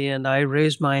phlebectomy, and I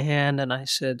raised my hand and I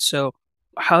said, so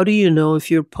how do you know if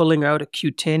you're pulling out a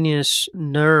cutaneous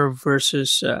nerve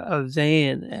versus a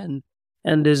vein?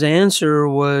 And his answer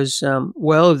was,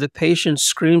 well, if the patient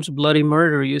screams bloody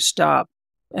murder, you stop.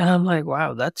 And I'm like,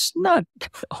 wow, that's not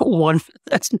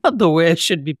the way I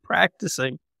should be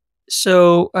practicing.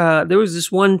 So there was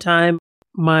this one time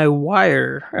my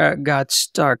wire got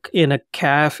stuck in a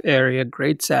calf area,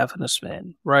 great saphenous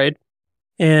vein, right?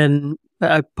 And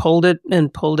I pulled it,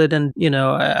 and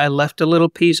I left a little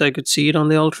piece. I could see it on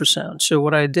the ultrasound. So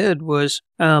what I did was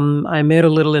I made a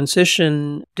little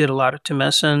incision, did a lot of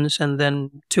tumescence, and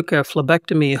then took a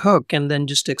phlebectomy hook and then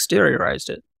just exteriorized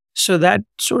it. So that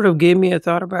sort of gave me a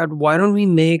thought about why don't we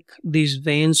make these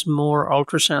veins more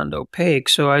ultrasound opaque?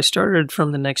 So I started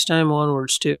from the next time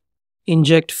onwards to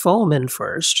inject foam in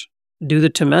first, do the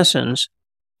tumescence,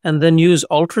 and then use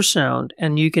ultrasound,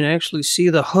 and you can actually see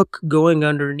the hook going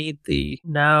underneath the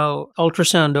now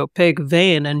ultrasound opaque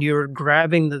vein, and you're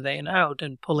grabbing the vein out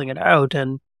and pulling it out.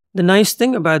 And the nice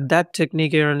thing about that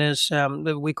technique, Aaron, is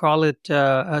that we call it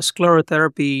a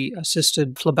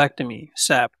sclerotherapy-assisted phlebectomy,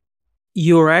 CEAP.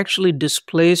 You're actually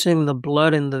displacing the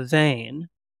blood in the vein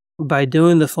by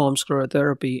doing the foam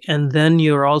sclerotherapy, and then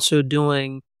you're also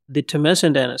doing the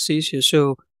tumescent anesthesia.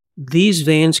 So these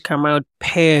veins come out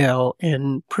pale,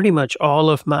 and pretty much all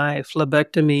of my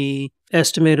phlebectomy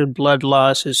estimated blood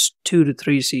loss is 2 to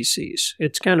 3 cc's.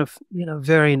 It's kind of,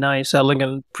 very nice,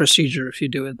 elegant procedure if you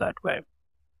do it that way.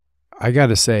 I got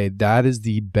to say, that is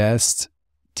the best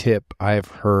tip I've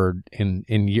heard in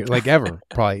ever,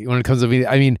 probably, when it comes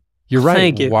to, You're right.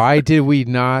 Thank you. Why did we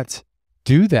not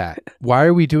do that? Why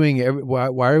are we doing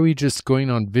why are we just going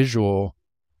on visual?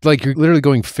 Like you're literally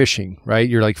going fishing, right?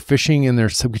 You're like fishing in their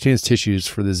subcutaneous tissues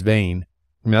for this vein.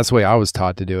 I mean, that's the way I was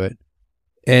taught to do it.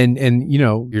 And you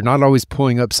know, you're not always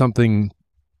pulling up something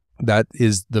that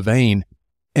is the vein.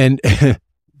 And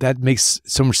that makes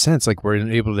so much sense. Like we're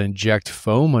able to inject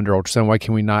foam under ultrasound. Why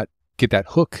can we not get that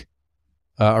hook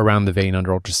around the vein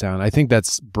under ultrasound? I think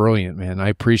that's brilliant, man. I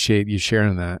appreciate you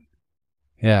sharing that.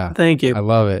 Yeah. Thank you. I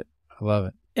love it. I love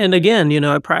it. And again,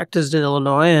 I practiced in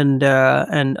Illinois and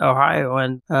Ohio,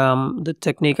 and the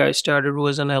technique I started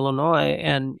was in Illinois.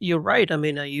 And you're right. I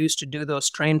mean, I used to do those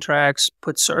train tracks,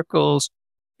 put circles,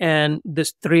 and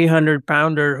this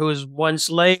 300-pounder who's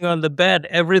once laying on the bed,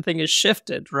 everything is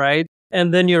shifted, right?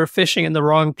 And then you're fishing in the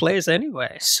wrong place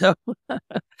anyway. So,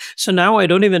 so now I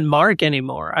don't even mark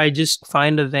anymore. I just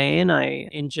find a vein, I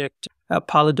inject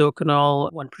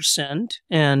polidocanol 1%,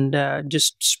 and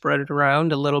just spread it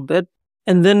around a little bit.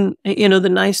 And then, the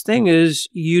nice thing is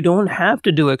you don't have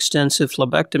to do extensive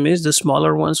phlebectomies. The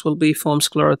smaller ones will be foam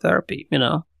sclerotherapy,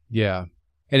 Yeah.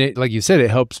 And it, like you said,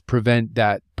 it helps prevent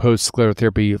that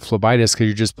post-sclerotherapy phlebitis because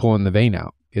you're just pulling the vein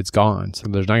out. It's gone. So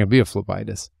there's not going to be a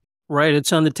phlebitis. Right.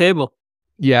 It's on the table.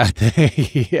 Yeah.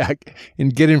 Yeah.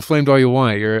 And get inflamed all you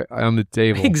want. You're on the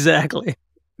table. Exactly.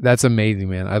 That's amazing,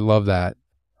 man. I love that.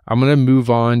 I'm going to move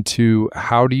on to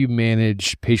how do you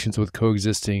manage patients with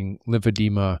coexisting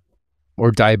lymphedema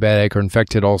or diabetic or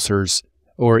infected ulcers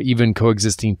or even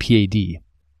coexisting PAD?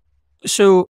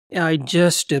 So I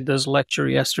just did this lecture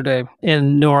yesterday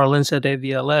in New Orleans at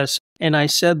AVLS, and I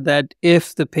said that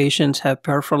if the patients have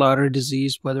peripheral artery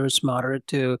disease, whether it's moderate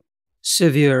to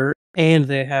severe, and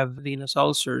they have venous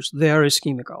ulcers, they are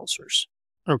ischemic ulcers.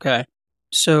 Okay.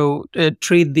 So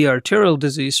treat the arterial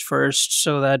disease first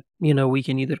so that, we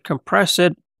can either compress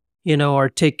it, or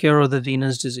take care of the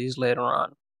venous disease later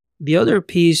on. The other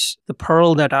piece, the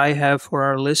pearl that I have for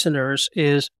our listeners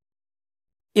is,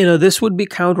 this would be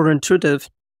counterintuitive,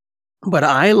 but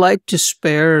I like to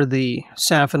spare the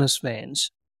saphenous veins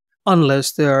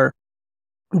unless they're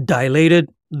dilated,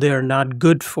 they're not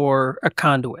good for a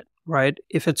conduit, right?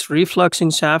 If it's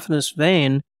refluxing saphenous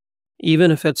vein,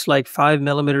 even if it's like 5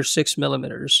 millimeters, 6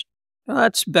 millimeters,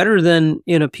 that's better than,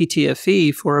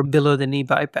 PTFE for a below the knee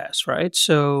bypass, right?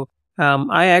 So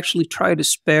I actually try to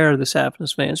spare the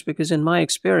saphenous veins because in my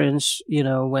experience,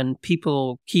 when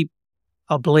people keep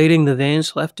ablating the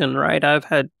veins left and right, I've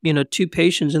had, 2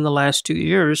 patients in the last 2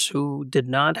 years who did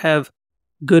not have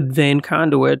good vein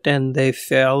conduit and they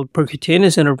failed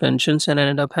percutaneous interventions and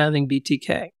ended up having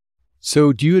BTK.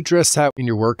 So do you address that in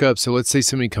your workup? So let's say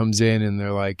somebody comes in and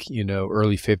they're like,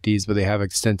 early 50s, but they have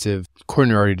extensive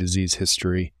coronary artery disease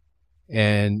history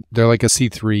and they're like a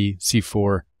C3,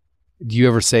 C4. Do you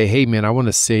ever say, hey, man, I want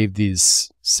to save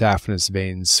these saphenous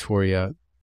veins for you?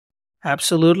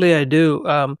 Absolutely, I do.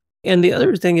 And the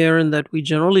other thing, Aaron, that we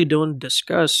generally don't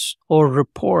discuss or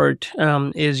report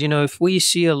is, if we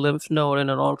see a lymph node in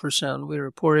an ultrasound, we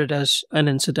report it as an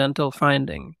incidental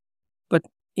finding. But,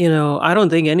 I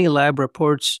don't think any lab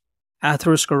reports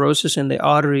atherosclerosis in the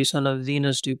arteries on a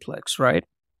venous duplex, right?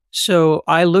 So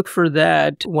I look for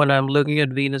that when I'm looking at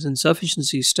venous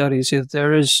insufficiency studies. If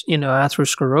there is,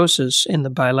 atherosclerosis in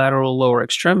the bilateral lower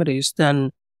extremities,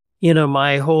 then,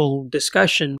 my whole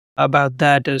discussion about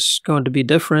that is going to be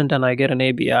different and I get an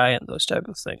ABI and those type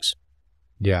of things.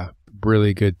 Yeah,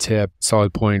 really good tip.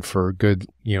 Solid point for good,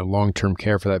 long-term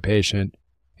care for that patient.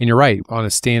 And you're right, on a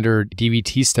standard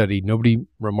DVT study, nobody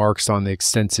remarks on the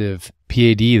extensive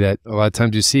PAD that a lot of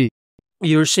times you see.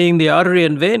 You're seeing the artery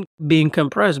and vein being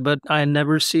compressed, but I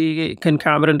never see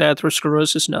concomitant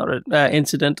atherosclerosis noted,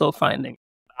 incidental finding.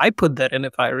 I put that in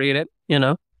if I read it,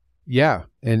 Yeah.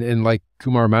 And like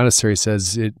Kumar Madasari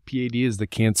says, PAD is the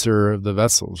cancer of the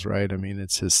vessels, right? I mean,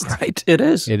 it's just... Right, it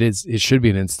is. It is. It should be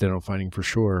an incidental finding for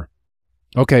sure.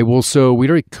 Okay, well, so we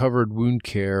already covered wound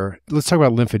care. Let's talk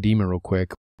about lymphedema real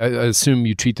quick. I assume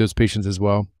you treat those patients as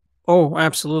well? Oh,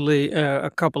 absolutely. A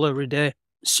couple every day.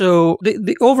 So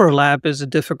the overlap is a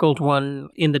difficult one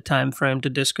in the time frame to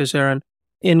discuss, Aaron.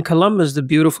 In Columbus, the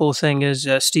beautiful thing is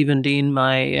Stephen Dean,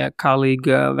 my colleague,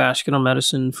 vascular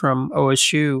medicine from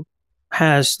OSU,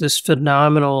 has this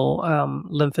phenomenal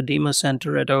lymphedema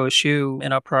center at OSU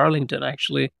in Upper Arlington,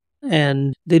 actually.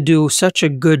 And they do such a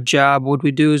good job. What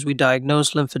we do is we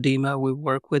diagnose lymphedema. We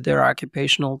work with their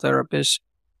occupational therapists.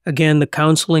 Again, the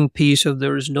counseling piece of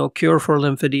there is no cure for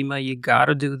lymphedema. You got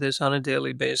to do this on a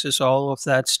daily basis, all of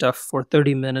that stuff for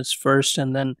 30 minutes first.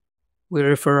 And then we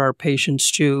refer our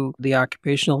patients to the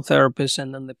occupational therapist.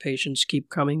 And then the patients keep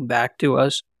coming back to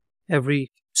us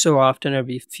every so often,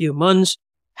 every few months.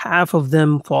 half of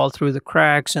them fall through the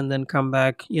cracks and then come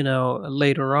back,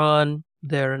 later on.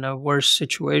 They're in a worse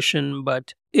situation,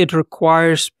 but it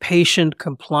requires patient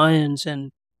compliance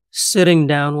and sitting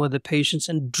down with the patients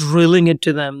and drilling it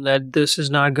to them that this is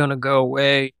not going to go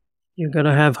away. You're going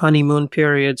to have honeymoon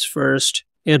periods first.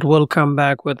 It will come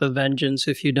back with a vengeance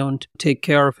if you don't take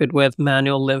care of it with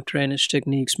manual lymph drainage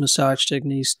techniques, massage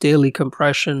techniques, daily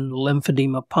compression,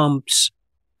 lymphedema pumps.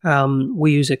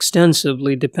 We use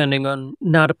extensively depending on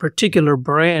not a particular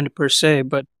brand per se,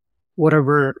 but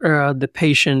whatever the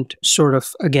patient sort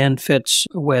of, again, fits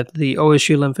with. The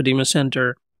OSU Lymphedema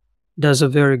Center does a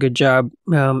very good job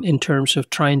in terms of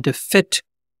trying to fit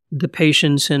the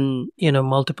patients in,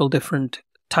 multiple different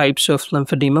types of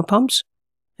lymphedema pumps.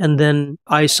 And then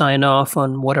I sign off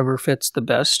on whatever fits the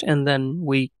best. And then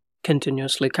we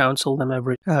continuously counsel them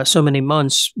every so many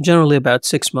months, generally about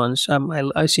 6 months.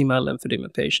 I see my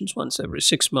lymphedema patients once every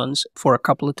 6 months for a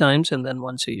couple of times and then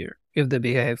once a year if they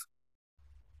behave.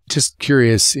 Just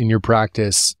curious, in your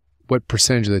practice, what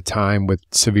percentage of the time with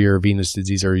severe venous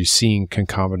disease are you seeing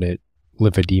concomitant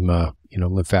lymphedema,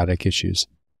 lymphatic issues?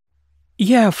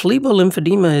 Yeah,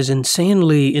 phlebo-lymphedema is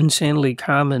insanely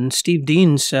common. Steve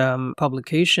Dean's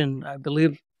publication, I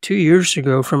believe 2 years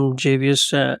ago from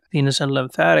JVS Venous and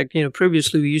Lymphatic,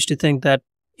 previously we used to think that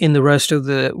in the rest of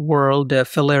the world,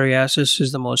 filariasis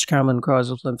is the most common cause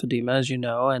of lymphedema, as you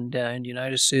know, and in the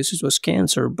United States it was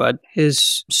cancer. But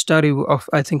his study of,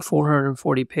 I think,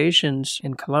 440 patients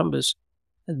in Columbus,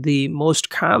 the most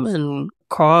common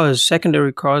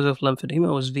secondary cause of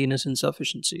lymphedema was venous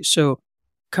insufficiency. So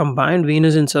combined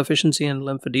venous insufficiency and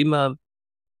lymphedema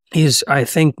is, I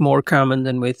think, more common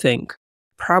than we think.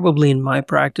 Probably in my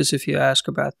practice, if you ask,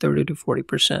 about 30 to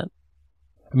 40%.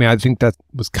 I mean, I think that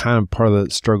was kind of part of the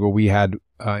struggle we had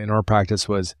in our practice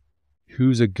was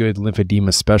who's a good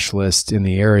lymphedema specialist in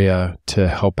the area to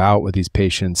help out with these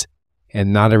patients.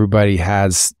 And not everybody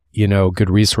has, good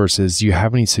resources. Do you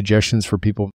have any suggestions for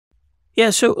people? Yeah,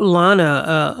 so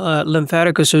LANA,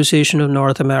 Lymphatic Association of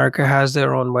North America, has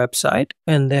their own website,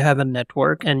 and they have a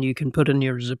network, and you can put in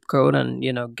your zip code and,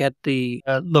 get the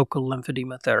local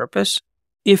lymphedema therapist.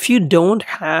 If you don't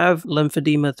have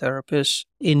lymphedema therapists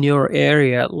in your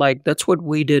area, like that's what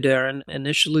we did, Aaron.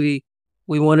 Initially,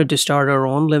 we wanted to start our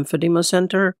own lymphedema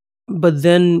center, but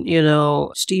then,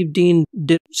 Steve Dean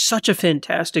did such a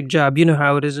fantastic job. You know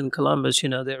how it is in Columbus,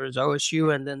 there is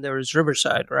OSU and then there is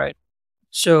Riverside, right?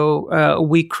 So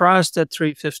we crossed that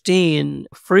 315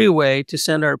 freeway to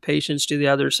send our patients to the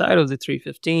other side of the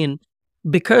 315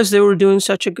 because they were doing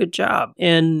such a good job.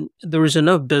 And there was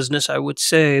enough business, I would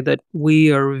say, that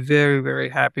we are very, very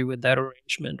happy with that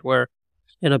arrangement where,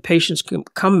 patients can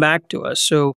come back to us.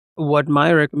 So what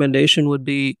my recommendation would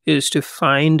be is to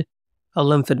find a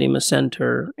lymphedema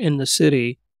center in the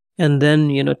city and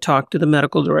then, talk to the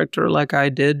medical director like I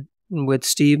did with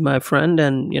Steve, my friend,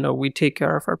 and, we take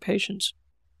care of our patients.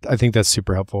 I think that's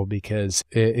super helpful because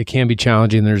it can be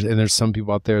challenging. There's some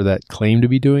people out there that claim to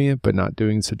be doing it, but not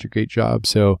doing such a great job.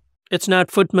 So it's not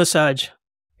foot massage.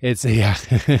 It's yeah,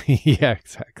 yeah,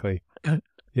 exactly.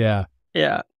 Yeah.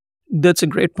 Yeah. That's a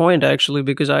great point, actually,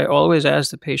 because I always ask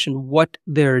the patient what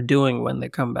they're doing when they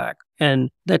come back.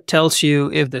 And that tells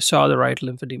you if they saw the right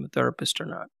lymphedema therapist or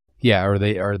not. Yeah.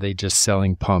 Are they just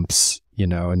selling pumps,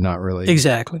 and not really.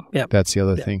 Exactly. Yeah. That's the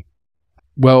other thing.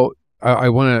 Well, I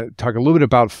want to talk a little bit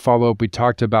about follow-up. We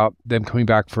talked about them coming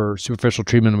back for superficial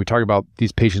treatment, and we talked about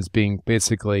these patients being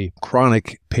basically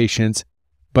chronic patients.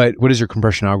 But what is your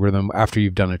compression algorithm after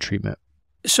you've done a treatment?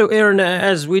 So, Aaron,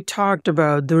 as we talked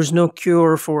about, there's no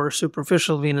cure for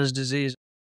superficial venous disease.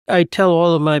 I tell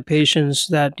all of my patients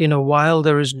that, while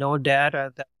there is no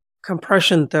data that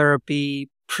compression therapy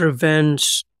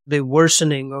prevents the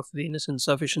worsening of venous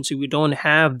insufficiency, we don't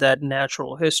have that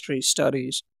natural history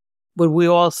studies. But we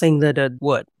all think that it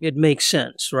would. It makes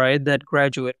sense, right? That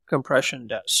graduate compression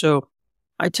does. So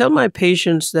I tell my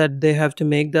patients that they have to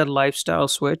make that lifestyle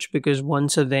switch because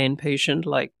once a vein patient,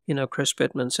 like, Chris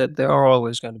Pittman said, they are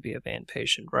always going to be a vein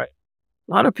patient, right?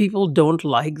 A lot of people don't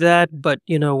like that. But,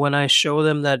 when I show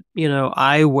them that,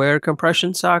 I wear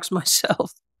compression socks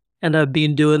myself and I've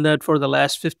been doing that for the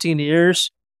last 15 years,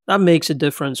 that makes a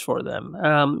difference for them.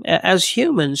 As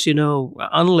humans,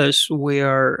 unless we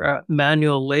are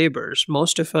manual laborers,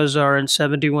 most of us are in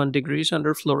 71 degrees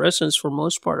under fluorescence for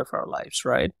most part of our lives,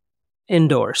 right?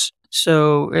 Indoors.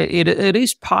 So it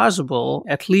is possible,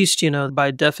 at least, by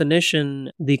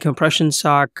definition, the compression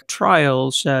sock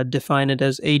trials define it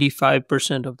as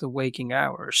 85% of the waking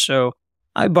hours. So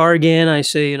I bargain. I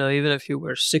say, even if you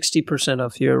were 60%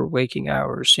 of your waking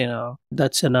hours,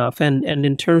 that's enough. And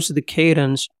in terms of the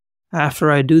cadence,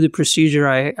 After I do the procedure,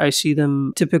 I see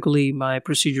them. Typically, my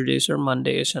procedure days are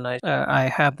Mondays, and I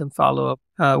have them follow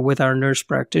up with our nurse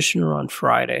practitioner on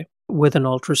Friday with an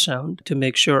ultrasound to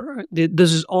make sure.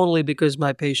 This is only because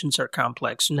my patients are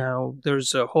complex. Now,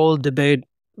 there's a whole debate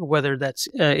whether that's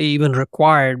even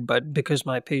required, but because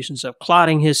my patients have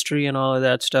clotting history and all of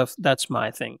that stuff, that's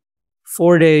my thing.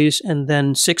 4 days and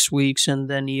then 6 weeks and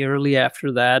then yearly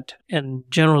after that. And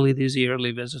generally, these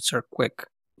yearly visits are quick.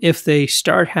 If they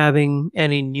start having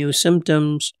any new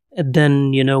symptoms,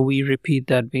 then, we repeat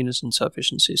that venous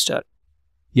insufficiency study.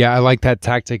 Yeah, I like that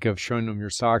tactic of showing them your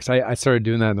socks. I started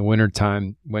doing that in the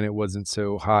wintertime when it wasn't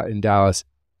so hot in Dallas.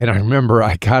 And I remember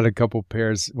I got a couple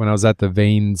pairs when I was at the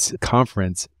Veins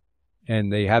conference,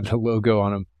 and they had the logo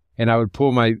on them. And I would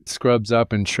pull my scrubs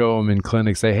up and show them in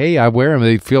clinic, say, hey, I wear them.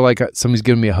 They feel like somebody's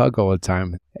giving me a hug all the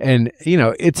time. And,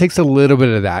 it takes a little bit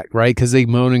of that, right? Because they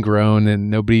moan and groan and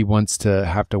nobody wants to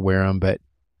have to wear them. But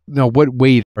what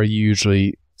weight are you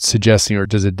usually suggesting, or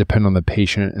does it depend on the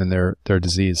patient and their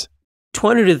disease?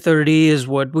 20 to 30 is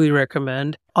what we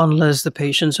recommend, unless the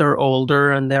patients are older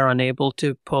and they're unable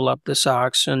to pull up the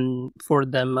socks. And for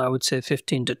them, I would say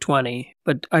 15 to 20.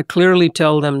 But I clearly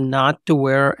tell them not to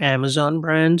wear Amazon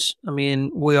brands. I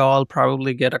mean, we all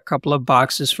probably get a couple of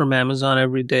boxes from Amazon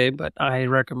every day, but I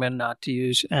recommend not to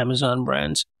use Amazon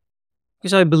brands.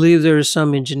 Because I believe there is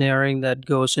some engineering that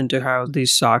goes into how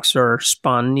these socks are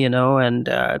spun, and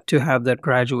to have that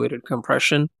graduated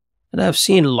compression. And I've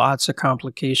seen lots of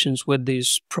complications with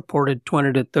these purported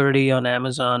 20 to 30 on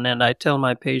Amazon. And I tell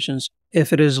my patients,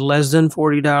 if it is less than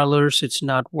 $40, it's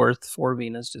not worth for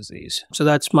venous disease. So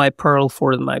that's my pearl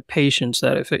for my patients,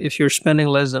 that if you're spending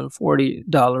less than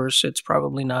 $40, it's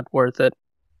probably not worth it.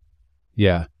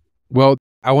 Yeah. Well,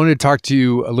 I wanted to talk to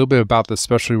you a little bit about the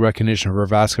specialty recognition for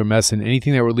vascular medicine.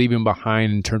 Anything that we're leaving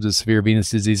behind in terms of severe venous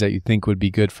disease that you think would be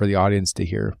good for the audience to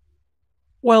hear?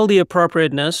 Well, the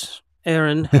appropriateness,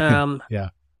 Aaron. Yeah.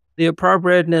 The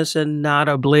appropriateness and not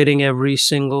ablating every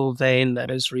single vein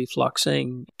that is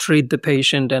refluxing. Treat the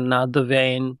patient and not the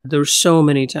vein. There's so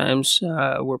many times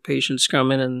where patients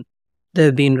come in and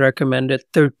they've been recommended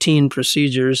 13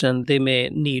 procedures and they may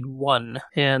need one.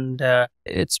 And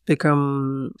it's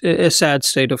become a sad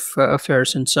state of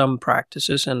affairs in some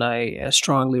practices, and I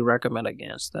strongly recommend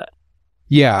against that.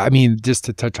 Yeah, I mean, just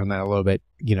to touch on that a little bit,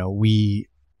 we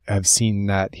have seen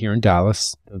that here in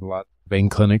Dallas. There's a lot of vein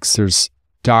clinics. There's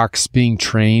docs being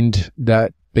trained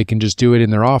that they can just do it in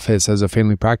their office as a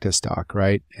family practice doc,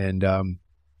 right? And,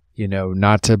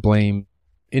 not to blame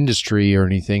industry or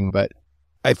anything, but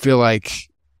I feel like,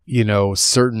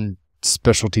 certain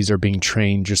specialties are being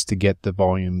trained just to get the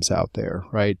volumes out there,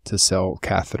 right? To sell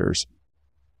catheters.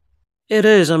 It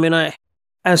is. I mean,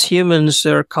 as humans,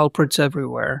 there are culprits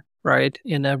everywhere, right?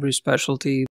 In every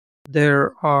specialty.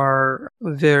 There are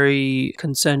very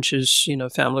conscientious,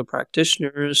 family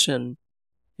practitioners and,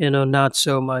 not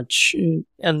so much.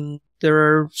 And there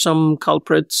are some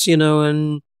culprits,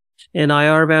 in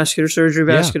IR, vascular surgery,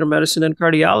 vascular medicine, and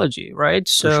cardiology, right?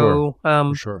 So,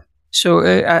 For sure. So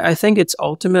I think it's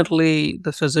ultimately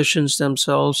the physicians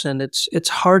themselves, and it's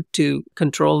hard to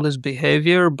control this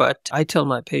behavior. But I tell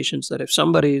my patients that if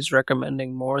somebody is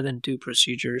recommending more than 2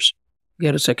 procedures,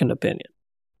 get a second opinion.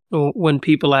 When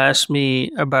people ask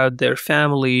me about their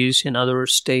families in other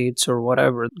states or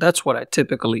whatever, that's what I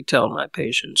typically tell my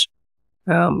patients.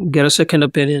 Get a second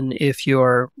opinion if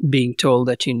you're being told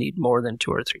that you need more than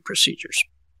 2 or 3 procedures.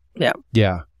 Yeah.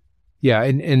 Yeah. Yeah.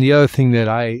 And the other thing that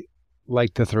I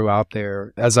like to throw out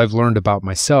there, as I've learned about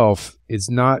myself, is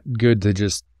not good to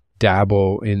just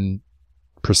dabble in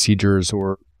procedures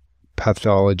or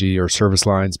pathology or service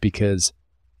lines, because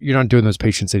you're not doing those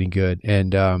patients any good.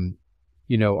 And,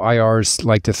 IRs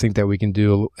like to think that we can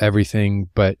do everything,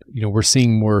 but, we're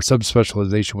seeing more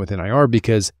subspecialization within IR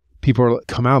because people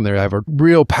come out and they have a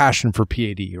real passion for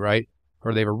PAD, right?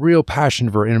 Or they have a real passion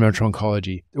for interventional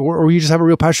oncology. Or you just have a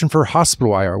real passion for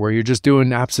hospital IR, where you're just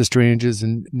doing abscess drainages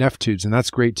and neph tubes, and that's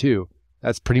great too.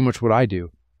 That's pretty much what I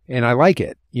do. And I like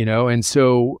it, And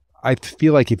so I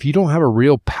feel like if you don't have a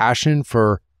real passion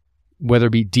for whether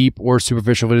it be deep or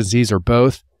superficial venous disease or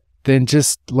both, then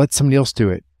just let somebody else do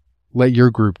it. Let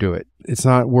your group do it. It's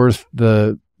not worth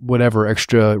the whatever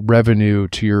extra revenue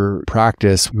to your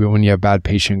practice when you have bad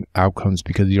patient outcomes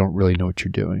because you don't really know what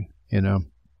you're doing,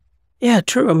 Yeah,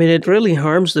 true. I mean, it really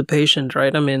harms the patient,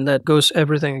 right? I mean, that goes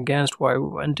everything against why we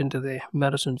went into the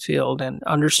medicine field, and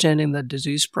understanding the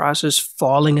disease process,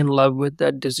 falling in love with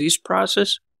that disease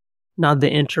process, not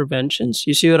the interventions.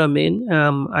 You see what I mean?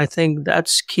 I think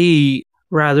that's key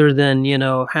rather than,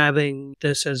 having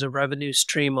this as a revenue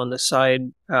stream on the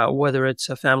side, whether it's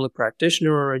a family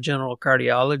practitioner or a general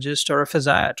cardiologist or a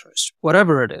physiatrist,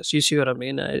 whatever it is. You see what I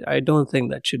mean? I don't think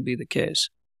that should be the case.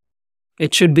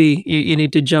 It should be, you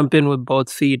need to jump in with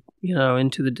both feet,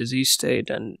 into the disease state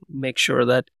and make sure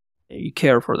that you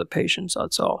care for the patients.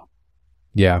 That's all.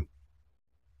 Yeah.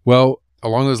 Well,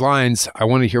 along those lines, I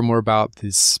want to hear more about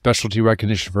this specialty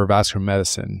recognition for vascular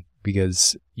medicine,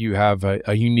 because you have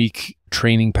a unique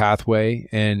training pathway,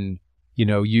 and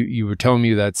you were telling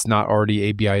me that's not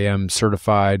already ABIM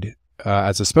certified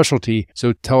as a specialty.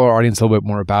 So tell our audience a little bit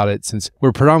more about it, since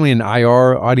we're predominantly an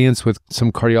IR audience with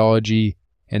some cardiology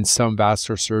and some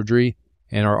vascular surgery,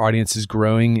 and our audience is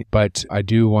growing. But I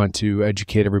do want to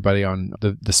educate everybody on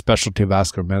the specialty of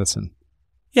vascular medicine.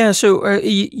 Yeah, so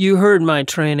you heard my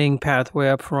training pathway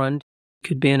up front.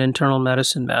 Could be in internal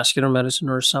medicine, vascular medicine,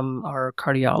 or some are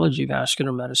cardiology,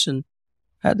 vascular medicine.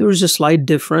 There was a slight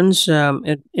difference.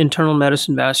 In internal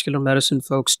medicine, vascular medicine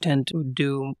folks tend to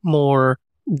do more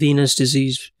venous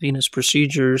disease, venous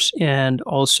procedures, and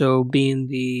also be in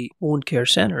the wound care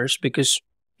centers because,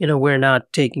 we're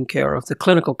not taking care of the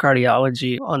clinical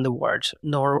cardiology on the wards,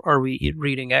 nor are we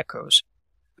reading echoes.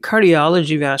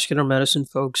 Cardiology, vascular medicine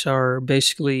folks are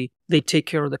basically, they take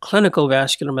care of the clinical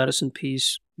vascular medicine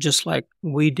piece just like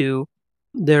we do.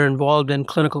 They're involved in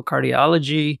clinical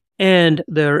cardiology and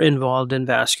they're involved in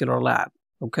vascular lab.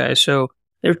 Okay, so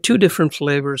there are two different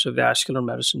flavors of vascular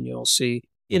medicine you'll see.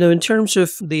 In terms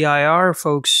of the IR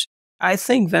folks, I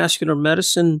think vascular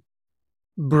medicine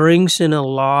brings in a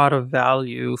lot of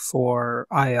value for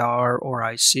IR or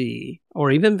IC or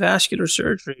even vascular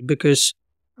surgery, because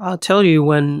I'll tell you,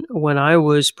 when I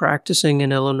was practicing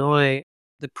in Illinois,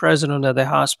 the president of the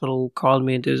hospital called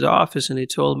me into his office and he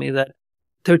told me that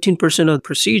 13% of the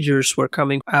procedures were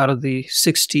coming out of the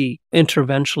 60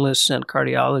 interventionalists and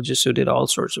cardiologists who did all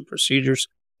sorts of procedures,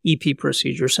 EP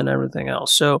procedures and everything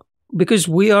else. So because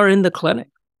we are in the clinic,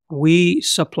 we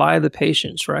supply the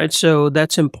patients, right? So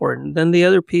that's important. Then the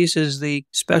other piece is the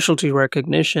specialty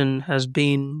recognition has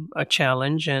been a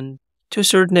challenge, and to a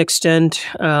certain extent,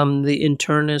 the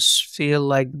internists feel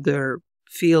like their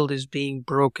field is being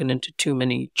broken into too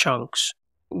many chunks.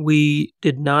 We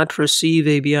did not receive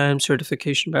ABIM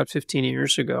certification about 15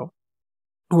 years ago.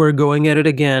 We're going at it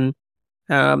again.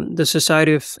 The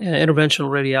Society of Interventional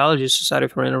Radiology, Society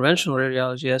for Interventional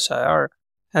Radiology, SIR,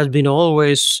 has been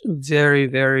always very,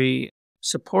 very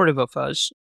supportive of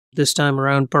us. This time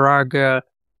around, Parag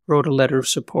wrote a letter of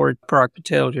support. Parag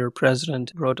Patel, your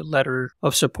president, wrote a letter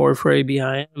of support for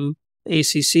ABIM.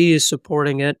 ACC is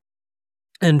supporting it,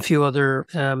 and a few other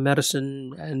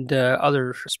medicine and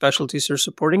other specialties are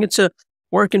supporting it. It's a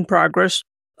work in progress.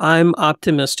 I'm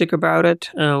optimistic about it.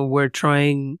 We're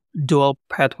trying dual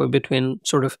pathway between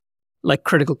sort of like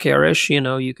critical care-ish.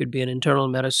 You could be an internal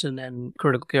medicine and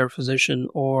critical care physician,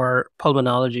 or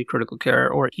pulmonology critical care,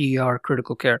 or ER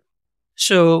critical care.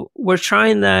 So we're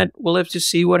trying that. We'll have to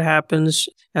see what happens.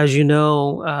 As you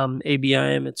know,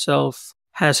 ABIM itself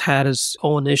has had its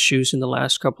own issues in the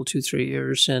last couple, 2-3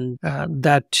 years, and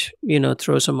that,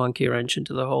 throws a monkey wrench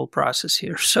into the whole process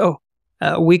here. So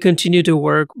we continue to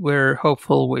work. We're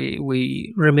hopeful.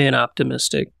 We remain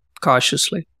optimistic,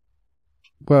 cautiously.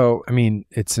 Well, I mean,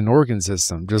 it's an organ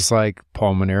system, just like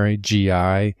pulmonary,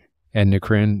 GI,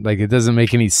 endocrine. Like, it doesn't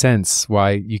make any sense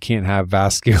why you can't have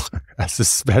vascular as a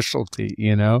specialty,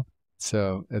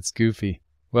 So that's goofy.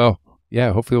 Well,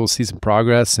 yeah, hopefully we'll see some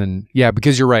progress. And yeah,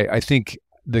 because you're right. I think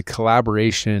the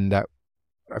collaboration that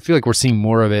I feel like we're seeing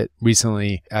more of it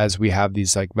recently as we have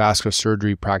these like vascular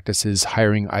surgery practices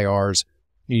hiring IRs.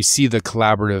 You see the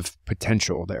collaborative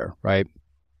potential there, right?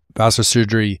 Vascular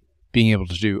surgery being able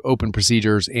to do open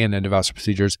procedures and endovascular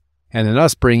procedures, and then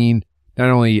us bringing not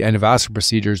only endovascular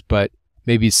procedures, but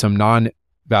maybe some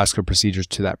non-vascular procedures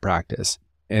to that practice.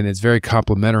 And it's very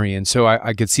complementary. And so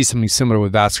I could see something similar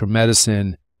with vascular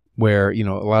medicine where, a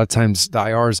lot of times the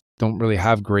IRs don't really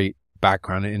have great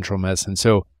background in internal medicine.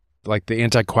 So like the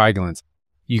anticoagulants,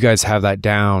 you guys have that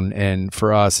down. And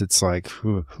for us, it's like,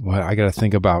 I got to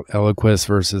think about Eliquis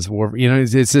versus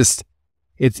warfarin. It's just,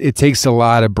 it takes a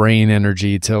lot of brain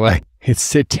energy to like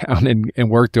sit down and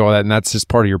work through all that. And that's just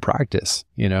part of your practice,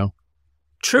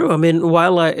 True. I mean,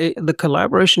 while the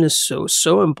collaboration is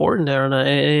so important there, and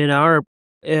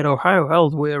at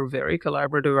OhioHealth, we are very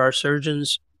collaborative. Our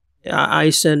surgeons,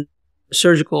 I send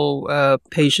surgical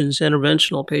patients,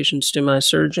 interventional patients to my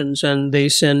surgeons, and they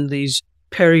send these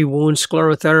peri-wound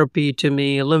sclerotherapy to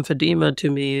me, lymphedema to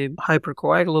me,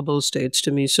 hypercoagulable states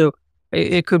to me. So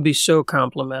it could be so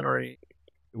complementary.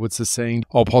 What's the saying?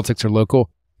 All politics are local.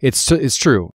 It's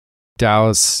true.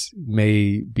 Dallas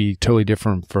may be totally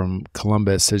different from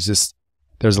Columbus.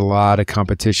 There's a lot of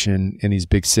competition in these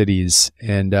big cities,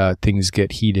 and things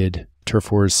get heated.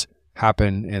 Turf wars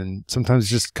happen, and sometimes it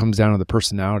just comes down to the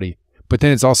personality. But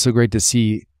then it's also great to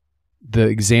see the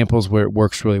examples where it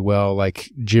works really well,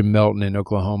 like Jim Melton in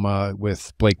Oklahoma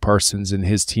with Blake Parsons and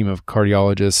his team of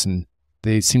cardiologists, and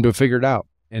they seem to have figured it out.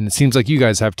 And it seems like you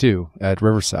guys have too at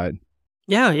Riverside.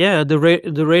 Yeah. The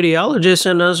radiologists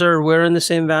and us we're in the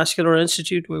same vascular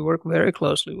institute. We work very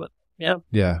closely with.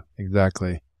 Yeah,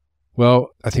 exactly. Well,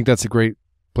 I think that's a great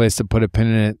place to put a pin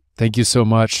in it. Thank you so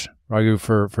much, Raghu,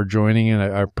 for joining, and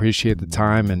I appreciate the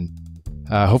time. And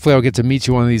hopefully I'll get to meet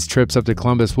you on these trips up to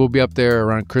Columbus. We'll be up there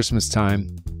around Christmas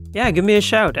time. Yeah, give me a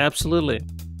shout. Absolutely.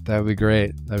 That'd be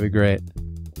great.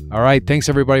 All right. Thanks,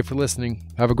 everybody, for listening.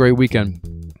 Have a great weekend.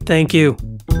 Thank you.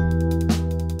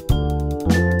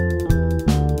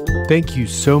 Thank you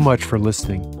so much for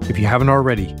listening. If you haven't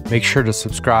already, make sure to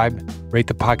subscribe, rate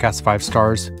the podcast 5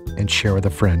 stars, and share with a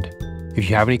friend. If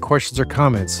you have any questions or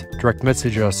comments, direct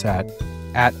message us at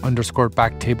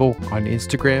 @_BackTable on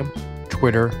Instagram,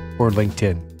 Twitter, or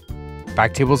LinkedIn.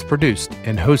 BackTable is produced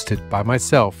and hosted by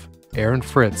myself, Aaron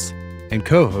Fritts, and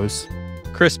co-hosts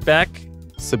Chris Beck,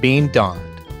 Sabine Dond,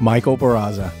 Michael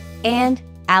Barraza, and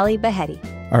Ali Behetti.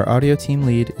 Our audio team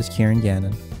lead is Kieran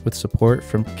Gannon, with support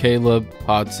from Caleb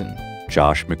Hodson,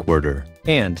 Josh McWhirter,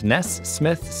 and Ness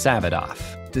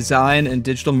Smith-Savadoff. Design and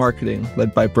digital marketing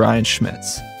led by Brian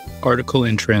Schmitz. Article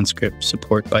and transcript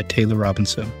support by Taylor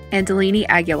Robinson and Delaney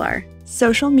Aguilar.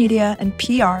 Social media and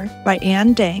PR by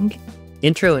Ann Dang.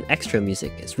 Intro and extra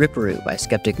music is Ripperoo by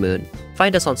Skeptic Moon.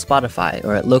 Find us on Spotify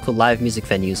or at local live music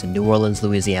venues in New Orleans,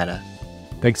 Louisiana.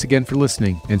 Thanks again for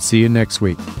listening, and see you next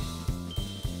week.